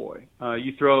Eric McCoy,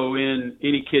 you throw in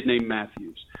any kid named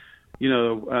Matthews.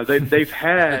 They've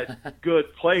had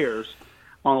good players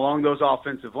along those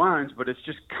offensive lines, but it's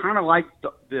just kind of like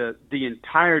the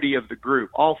entirety of the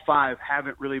group. All 5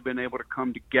 haven't really been able to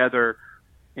come together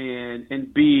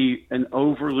and be an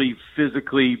overly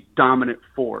physically dominant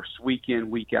force week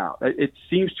in, week out. It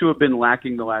seems to have been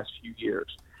lacking the last few years.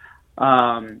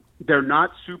 They're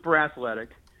not super athletic.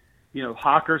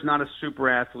 Hawker's not a super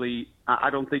athlete. I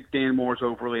don't think Dan Moore's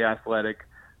overly athletic.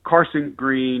 Carson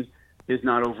Green is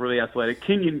not overly athletic.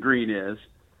 Kenyon Green is.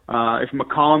 If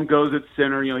McCollum goes at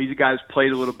center, he's a guy who's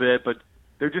played a little bit, but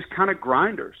they're just kind of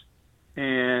grinders.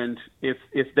 And if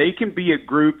they can be a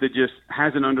group that just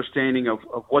has an understanding of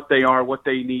what they are, what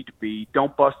they need to be,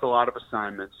 don't bust a lot of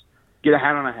assignments, get a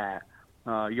hat on a hat,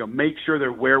 make sure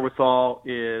their wherewithal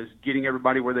is getting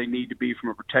everybody where they need to be from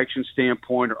a protection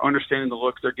standpoint, or understanding the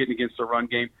looks they're getting against the run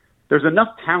game. There's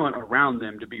enough talent around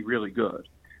them to be really good.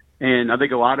 And I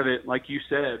think a lot of it, like you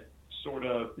said, sort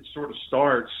of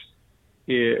starts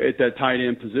at that tight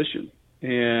end position.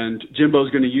 And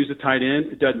Jimbo's going to use a tight end.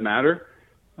 It doesn't matter.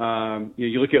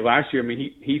 You look at last year. I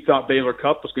mean, he thought Baylor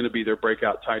Cupp was going to be their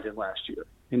breakout tight end last year,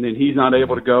 and then he's not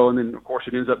able to go, and then of course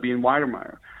it ends up being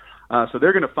Weidermeyer. So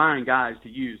they're going to find guys to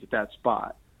use at that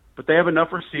spot. But they have enough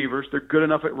receivers. They're good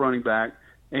enough at running back,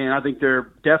 and I think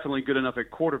they're definitely good enough at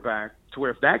quarterback to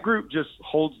where if that group just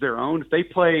holds their own, if they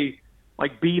play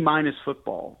like B-minus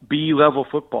football, B-level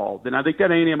football, then I think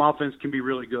that A&M offense can be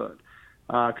really good.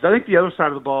 Because I think the other side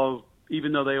of the ball,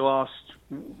 even though they lost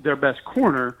their best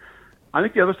corner, I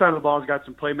think the other side of the ball has got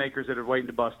some playmakers that are waiting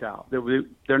to bust out.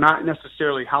 They're not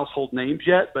necessarily household names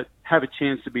yet, but have a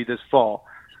chance to be this fall.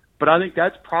 But I think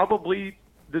that's probably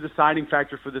the deciding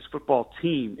factor for this football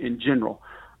team in general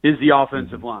is the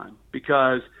offensive line,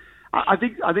 because I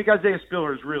think Isaiah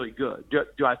Spiller is really good.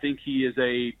 Do I think he is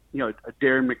a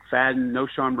Darren McFadden,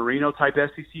 Noshawn Marino type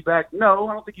SEC back? No,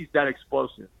 I don't think he's that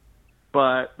explosive.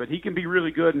 But he can be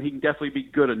really good, and he can definitely be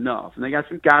good enough. And they got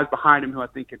some guys behind him who I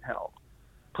think can help.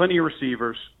 Plenty of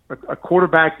receivers, a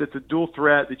quarterback that's a dual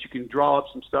threat that you can draw up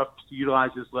some stuff to utilize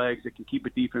his legs that can keep a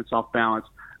defense off balance.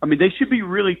 I mean, they should be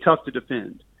really tough to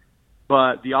defend.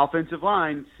 But the offensive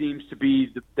line seems to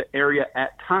be the area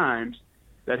at times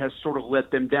that has sort of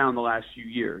let them down the last few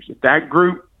years. If that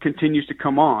group continues to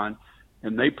come on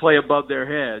and they play above their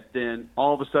head, then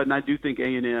all of a sudden I do think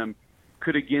A&M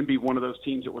could again be one of those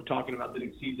teams that we're talking about that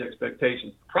exceeds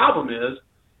expectations. The problem is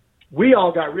we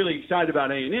all got really excited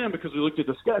about A&M because we looked at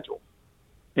the schedule.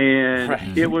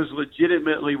 And It was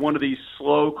legitimately one of these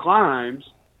slow climbs.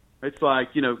 It's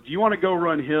like, do you want to go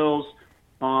run hills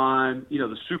on,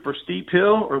 the super steep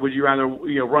hill, or would you rather,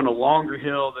 run a longer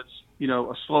hill that's,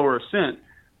 a slower ascent?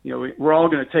 We're all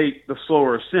going to take the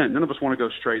slower ascent. None of us want to go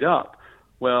straight up.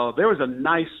 Well, there was a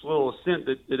nice little ascent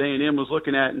that A&M was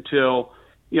looking at until,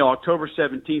 October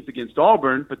 17th against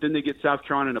Auburn, but then they get South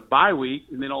Carolina in a bye week,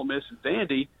 and then Ole Miss and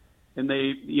Vandy. and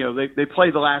they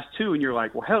play the last two, and you're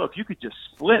like, well, hell, if you could just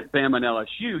split Bama and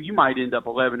LSU, you might end up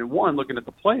 11-1 looking at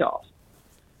the playoffs.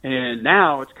 And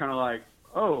now it's kind of like,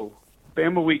 oh,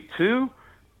 Bama week 2,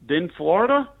 then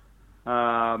Florida.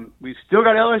 We've still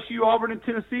got LSU, Auburn, and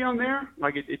Tennessee on there.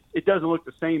 Like it doesn't look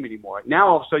the same anymore. Now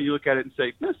all of a sudden you look at it and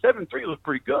say, 7-3 looks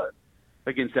pretty good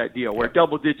against that deal, where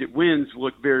double-digit wins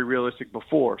looked very realistic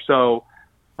before. So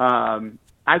I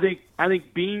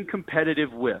think being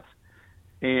competitive with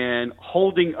and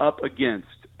holding up against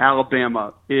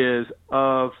Alabama is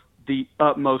of the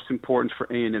utmost importance for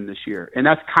A&M this year. And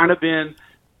that's kind of been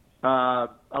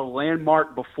a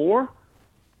landmark before,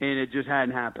 and it just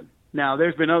hadn't happened. Now,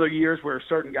 there's been other years where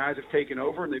certain guys have taken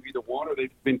over and they've either won or they've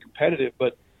been competitive,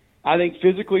 but I think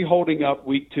physically holding up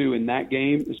week 2 in that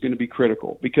game is going to be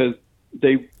critical, because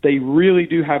they really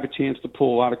do have a chance to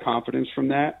pull a lot of confidence from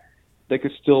that. They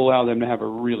could still allow them to have a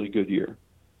really good year.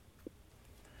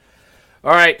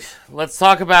 All right, let's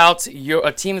talk about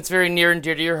a team that's very near and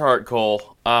dear to your heart,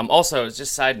 Cole. Also, it's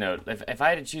just a side note. If I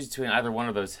had to choose between either one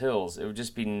of those hills, it would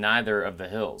just be neither of the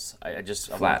hills. I want to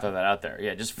throw that out there.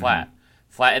 Yeah, just flat. Mm-hmm.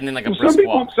 Flat, and then like a brisk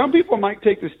walk. Some people might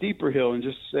take the steeper hill and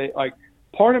just say, like,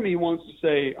 part of me wants to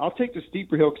say, I'll take the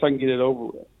steeper hill because I can get it over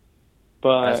with.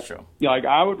 But that's true. Like,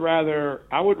 I would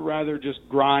rather just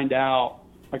grind out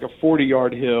like a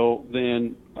 40-yard hill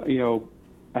than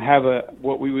have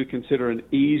what we would consider an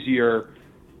easier,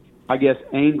 I guess,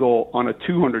 angle on a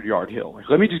 200-yard hill. Like,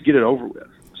 let me just get it over with.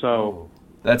 So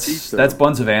that's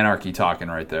Buns of Anarchy talking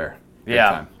right there.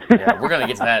 Yeah, we're gonna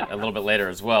get to that a little bit later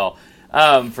as well.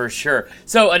 For sure.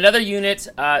 So another unit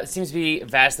seems to be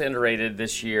vastly underrated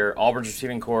this year, Auburn's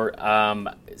receiving corps.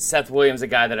 Seth Williams, a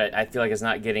guy that I feel like is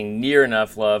not getting near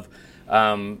enough love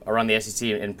around the SEC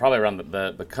and probably around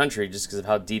the country, just because of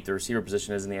how deep the receiver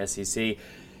position is in the SEC.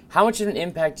 How much of an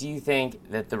impact do you think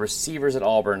that the receivers at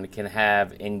Auburn can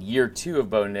have in year 2 of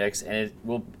Bo Nix, and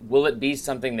will it be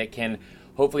something that can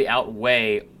hopefully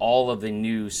outweigh all of the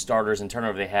new starters and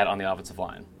turnover they had on the offensive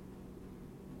line?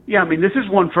 Yeah, I mean, this is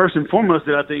one first and foremost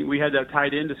that I think we had that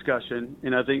tight end discussion,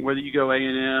 and I think whether you go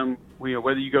A&M,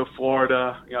 whether you go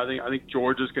Florida, I think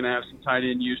Georgia's going to have some tight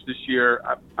end use this year.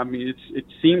 I mean, it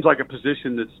seems like a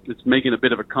position that's making a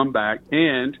bit of a comeback.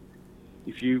 And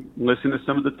if you listen to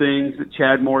some of the things that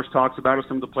Chad Morris talks about or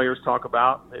some of the players talk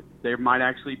about, there might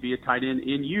actually be a tight end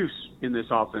in use in this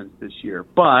offense this year.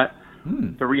 But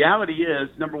the reality is,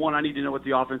 number one, I need to know what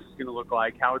the offense is going to look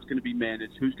like, how it's going to be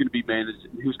managed, who's going to be managed,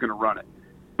 and who's going to run it.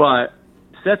 But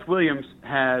Seth Williams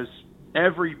has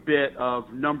every bit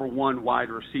of number one wide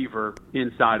receiver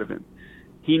inside of him.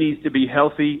 He needs to be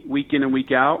healthy week in and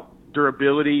week out.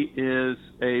 Durability is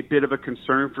a bit of a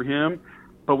concern for him,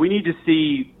 but we need to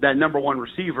see that number one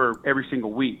receiver every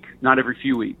single week, not every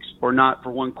few weeks, or not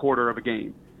for one quarter of a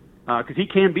game, because he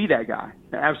can be that guy,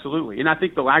 absolutely. And I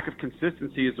think the lack of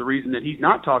consistency is the reason that he's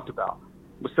not talked about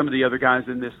with some of the other guys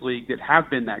in this league that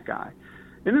have been that guy.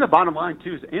 And then the bottom line,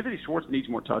 too, is Anthony Schwartz needs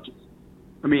more touches.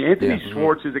 I mean, Anthony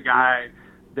Schwartz is a guy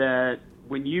that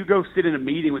when you go sit in a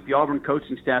meeting with the Auburn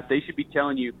coaching staff, they should be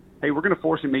telling you, hey, we're going to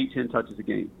force him 8-10 touches a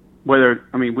game.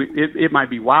 It might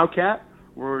be wildcat,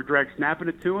 we're direct snapping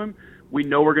it to him. We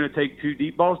know we're going to take 2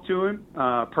 deep balls to him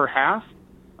per half.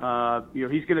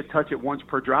 He's going to touch it once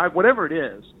per drive, whatever it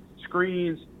is.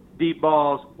 Screens, deep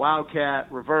balls,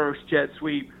 wildcat, reverse, jet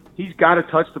sweep. He's got to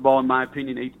touch the ball, in my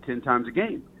opinion, 8 to 10 times a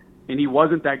game. And he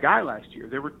wasn't that guy last year.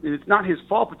 And it's not his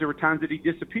fault, but there were times that he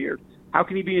disappeared. How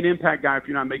can he be an impact guy if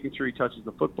you're not making sure he touches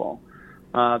the football?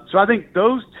 So I think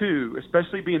those two,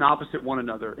 especially being opposite one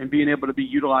another and being able to be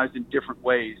utilized in different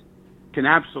ways, can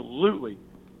absolutely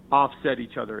offset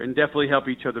each other and definitely help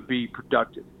each other be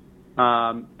productive.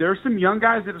 There are some young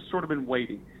guys that have sort of been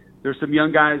waiting. There's some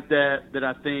young guys that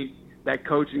I think that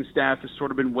coaching staff has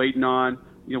sort of been waiting on.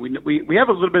 We have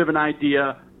a little bit of an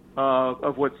idea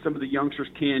of what some of the youngsters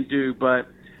can do, but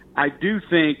I do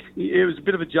think it was a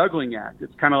bit of a juggling act.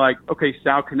 It's kind of like, okay,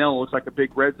 Sal Cannella looks like a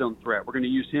big red zone threat. We're going to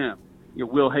use him.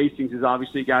 Will Hastings is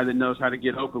obviously a guy that knows how to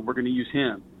get open. We're going to use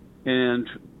him. And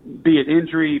be it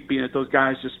injury, being it those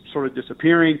guys just sort of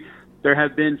disappearing, there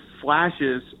have been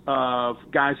flashes of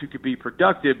guys who could be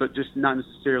productive, but just not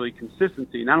necessarily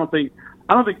consistency. And I don't think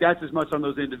that's as much on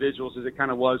those individuals as it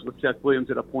kind of was with Seth Williams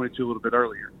that I pointed to a little bit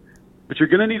earlier. But you're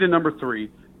going to need a number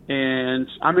 3. And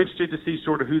I'm interested to see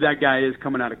sort of who that guy is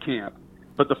coming out of camp.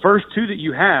 But the first 2 that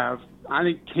you have, I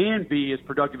think, can be as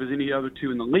productive as any other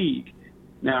 2 in the league.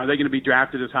 Now, are they going to be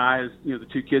drafted as high as the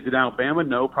 2 kids at Alabama?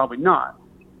 No, probably not.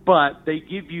 But they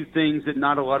give you things that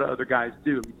not a lot of other guys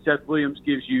do. I mean, Seth Williams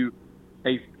gives you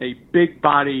a big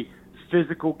body,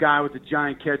 physical guy with a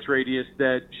giant catch radius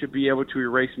that should be able to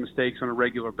erase mistakes on a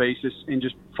regular basis and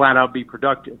just flat out be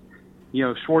productive.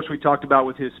 Schwartz, we talked about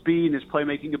with his speed and his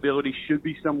playmaking ability, should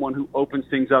be someone who opens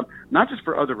things up, not just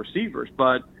for other receivers,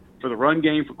 but for the run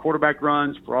game, for quarterback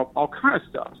runs, for all kind of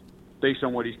stuff based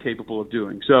on what he's capable of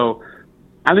doing. So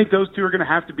I think those two are going to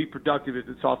have to be productive as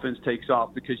this offense takes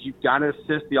off, because you've got to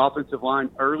assist the offensive line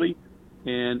early.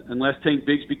 And unless Tank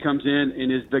Bigsby comes in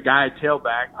and is the guy at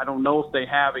tailback, I don't know if they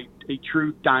have a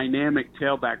true dynamic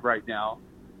tailback right now.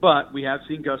 But we have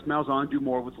seen Gus Malzahn do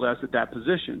more with less at that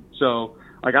position. So,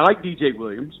 I like DJ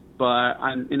Williams,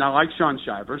 and I like Sean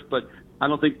Shivers, but I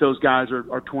don't think those guys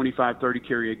are 25, 30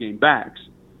 carry a game backs.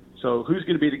 So who's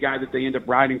going to be the guy that they end up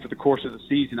riding for the course of the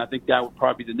season? I think that would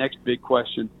probably be the next big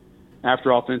question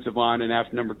after offensive line and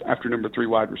after number 3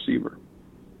 wide receiver.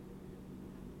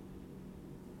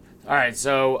 All right,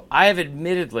 so I have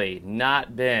admittedly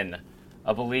not been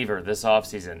a believer this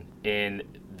offseason in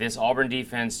this Auburn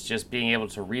defense just being able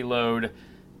to reload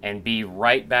and be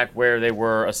right back where they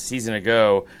were a season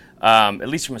ago, at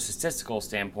least from a statistical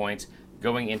standpoint,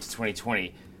 going into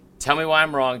 2020. Tell me why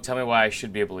I'm wrong. Tell me why I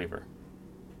should be a believer.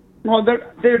 Well,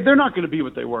 they're not going to be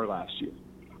what they were last year.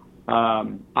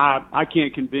 I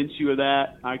can't convince you of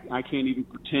that. I can't even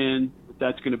pretend that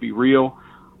that's going to be real,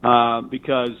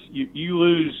 because you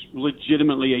lose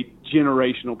legitimately a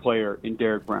generational player in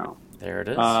Derek Brown. There it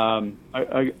is.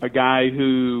 A guy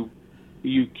who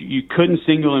you couldn't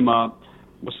single him up,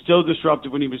 was still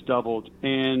disruptive when he was doubled,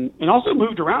 and also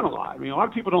moved around a lot. I mean, a lot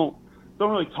of people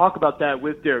don't really talk about that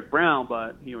with Derek Brown,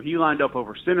 but he lined up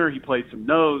over center, he played some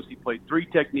nose, he played 3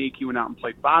 technique, he went out and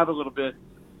played 5 a little bit.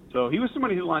 So he was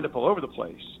somebody who lined up all over the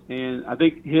place. And I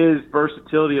think his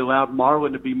versatility allowed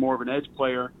Marlon to be more of an edge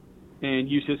player and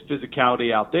use his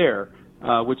physicality out there,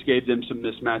 which gave them some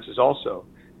mismatches also.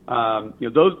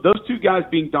 Those 2 guys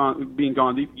being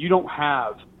gone, you don't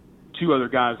have 2 other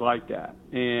guys like that.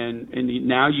 And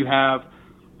now you have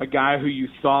a guy who you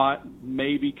thought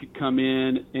maybe could come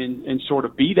in and sort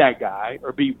of be that guy,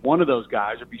 or be one of those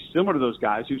guys, or be similar to those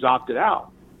guys, who's opted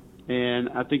out. And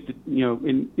I think that,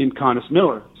 in Connis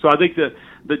Miller. So I think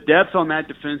the depth on that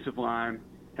defensive line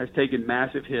has taken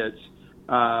massive hits.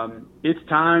 It's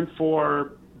time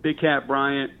for Big Cat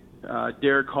Bryant,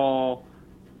 Derek Hall,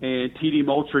 and T.D.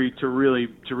 Moultrie to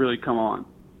really come on.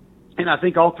 And I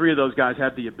think all 3 of those guys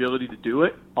have the ability to do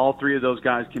it. All 3 of those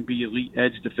guys can be elite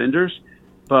edge defenders,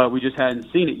 but we just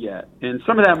hadn't seen it yet. And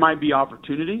some of that might be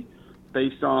opportunity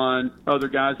based on other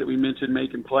guys that we mentioned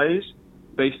making plays,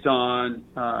 based on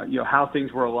how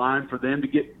things were aligned for them to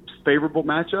get favorable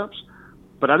matchups.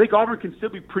 But I think Auburn can still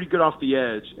be pretty good off the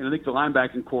edge, and I think the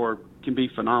linebacking core can be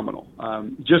phenomenal,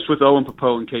 just with Owen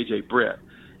Popo and KJ Britt.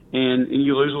 And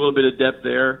you lose a little bit of depth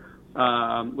there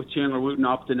with Chandler Wooten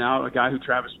opting out, a guy who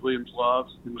Travis Williams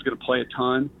loves and was going to play a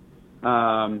ton.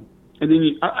 And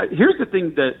then here's the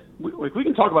thing that we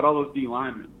can talk about all those D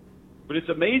linemen, but it's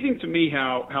amazing to me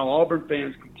how Auburn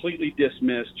fans completely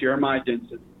dismiss Jeremiah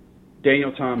Denson,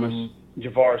 Daniel Thomas,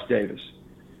 Javaris Davis.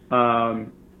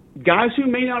 Guys who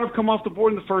may not have come off the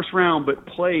board in the first round, but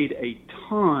played a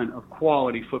ton of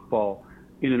quality football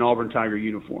in an Auburn Tiger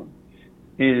uniform.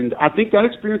 And I think that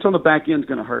experience on the back end is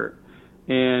going to hurt.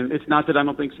 And it's not that I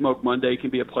don't think Smoke Monday can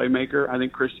be a playmaker. I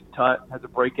think Christian Tutt has a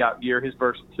breakout year. His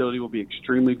versatility will be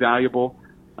extremely valuable.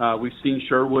 We've seen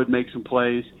Sherwood make some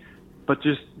plays. But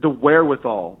just the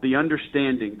wherewithal, the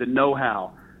understanding, the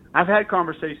know-how. I've had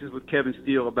conversations with Kevin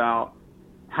Steele about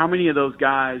how many of those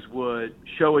guys would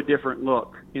show a different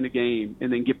look in a game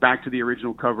and then get back to the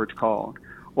original coverage called,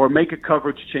 or make a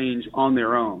coverage change on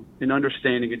their own and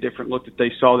understanding a different look that they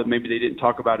saw that maybe they didn't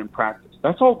talk about in practice.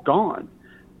 That's all gone.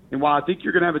 And while I think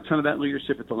you're going to have a ton of that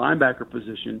leadership at the linebacker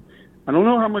position, I don't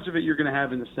know how much of it you're going to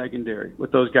have in the secondary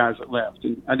with those guys that left.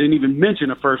 And I didn't even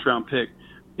mention a first-round pick,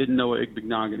 didn't know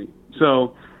Igbignogany.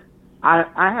 So I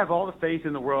have all the faith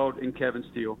in the world in Kevin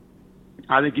Steele.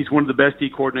 I think he's one of the best D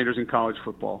coordinators in college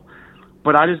football.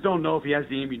 But I just don't know if he has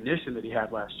the ammunition that he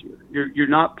had last year. You're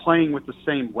not playing with the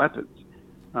same weapons.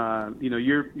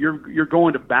 You're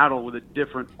going to battle with a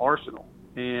different arsenal.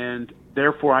 And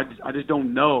therefore, I just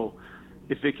don't know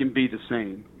if it can be the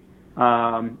same.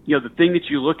 The thing that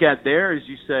you look at there is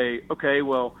you say, okay,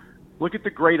 well, look at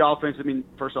the great offense. I mean,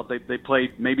 first off, they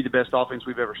played maybe the best offense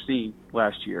we've ever seen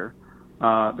last year.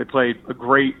 They played a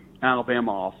great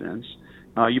Alabama offense.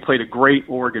 You played a great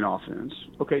Oregon offense.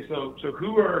 Okay, so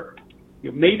who are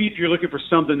maybe if you're looking for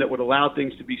something that would allow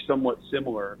things to be somewhat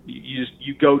similar,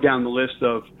 you go down the list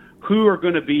of who are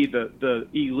going to be the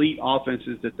elite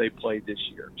offenses that they played this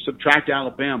year. Subtract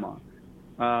Alabama.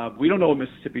 We don't know what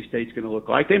Mississippi State's going to look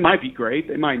like. They might be great.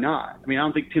 They might not. I mean, I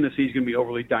don't think Tennessee's going to be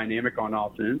overly dynamic on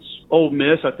offense. Ole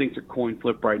Miss, I think, is a coin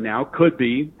flip right now. Could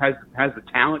be. Has the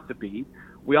talent to be.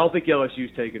 We all think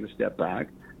LSU's taking a step back.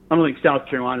 I don't think South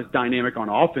Carolina's dynamic on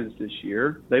offense this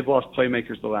year. They've lost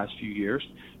playmakers the last few years.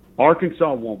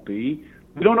 Arkansas won't be.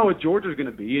 We don't know what Georgia's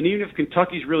going to be. And even if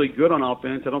Kentucky's really good on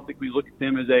offense, I don't think we look at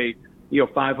them as a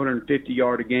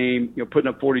 550-yard a game, putting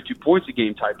up 42 points a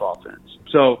game type offense.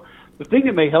 So the thing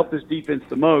that may help this defense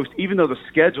the most, even though the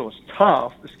schedule is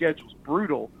tough, the schedule's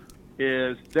brutal,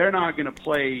 is they're not going to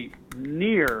play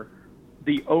near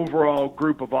the overall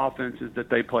group of offenses that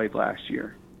they played last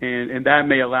year. And that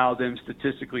may allow them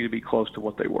statistically to be close to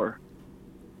what they were.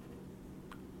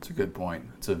 It's a good point.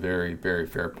 It's a very, very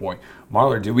fair point.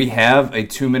 Marler, do we have a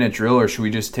 2-minute drill, or should we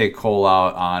just take Cole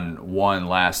out on one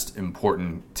last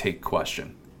important take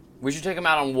question? We should take him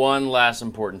out on one last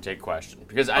important take question,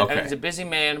 because I think he's a busy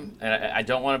man, and I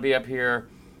don't want to be up here,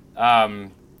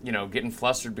 getting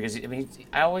flustered, because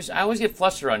I always get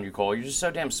flustered on you, Cole. You're just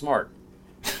so damn smart.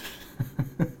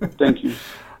 Thank you.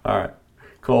 All right.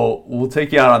 Cole, we'll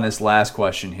take you out on this last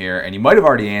question here, and you might have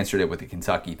already answered it with the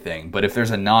Kentucky thing, but if there's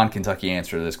a non-Kentucky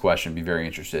answer to this question, I'd be very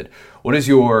interested. What is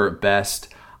your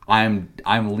best I'm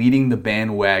leading the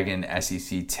bandwagon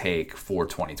SEC take for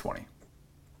 2020?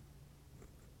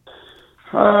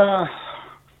 I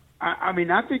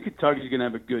think Kentucky's going to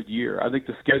have a good year. I think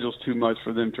the schedule's too much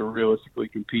for them to realistically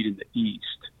compete in the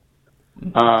East.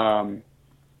 I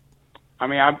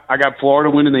got Florida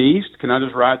winning the East. Can I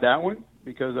just ride that one?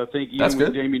 Because I think even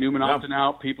with Jamie Newman opting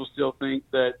out, people still think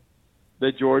that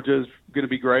Georgia's going to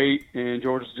be great and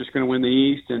Georgia's just going to win the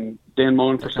East, and Dan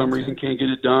Mullen for some reason can't get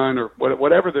it done, or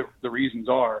whatever the reasons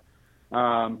are.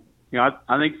 I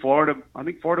think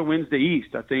Florida wins the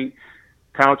East. I think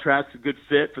Kyle Trask's a good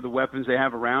fit for the weapons they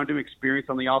have around him, experience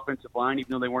on the offensive line,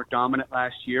 even though they weren't dominant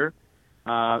last year.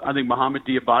 I think Mohamed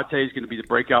Diabate is going to be the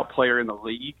breakout player in the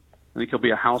league. I think he'll be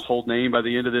a household name by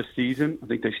the end of this season. I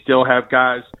think they still have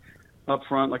guys up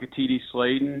front like a T.D.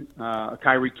 Sladen, a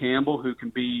Kyrie Campbell who can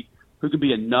be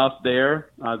enough there.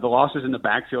 The losses in the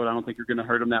backfield I don't think are going to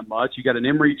hurt them that much. You got an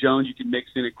Emory Jones you can mix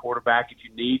in at quarterback if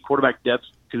you need. Quarterback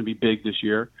depth's going to be big this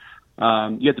year.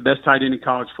 You got the best tight end in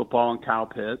college football in Kyle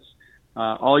Pitts.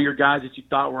 All your guys that you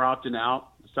thought were opting out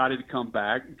decided to come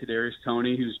back. Kadarius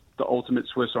Toney, who's the ultimate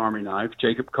Swiss Army knife.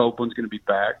 Jacob Copeland's going to be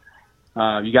back.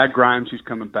 You got Grimes, who's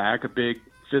coming back, a big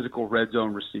physical red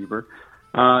zone receiver.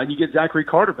 And you get Zachary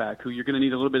Carter back, who you're going to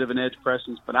need a little bit of an edge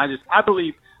presence. But I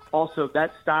believe also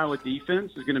that style of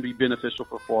defense is going to be beneficial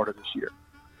for Florida this year.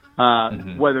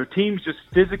 Whether teams just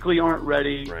physically aren't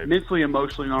ready, mentally,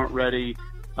 emotionally aren't ready,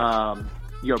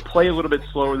 play a little bit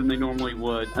slower than they normally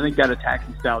would, I think that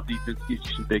attacking style defense gives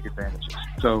you some big advantages.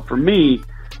 So for me,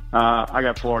 I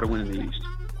got Florida winning the East.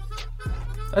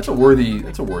 That's a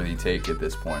worthy take at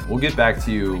this point. We'll get back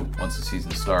to you once the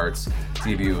season starts to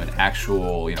give you an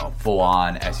actual,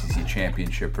 full-on SEC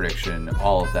championship prediction,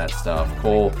 all of that stuff.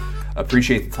 Cole,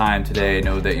 appreciate the time today.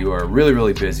 Know that you are really,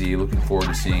 really busy. Looking forward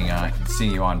to seeing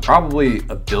you on probably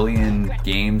 1 billion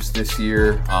games this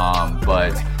year.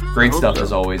 But great stuff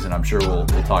as always, and I'm sure we'll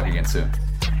talk again soon.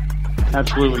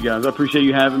 Absolutely, guys. I appreciate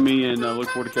you having me, and look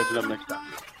forward to catching up next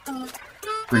time.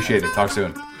 Appreciate it. Talk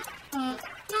soon.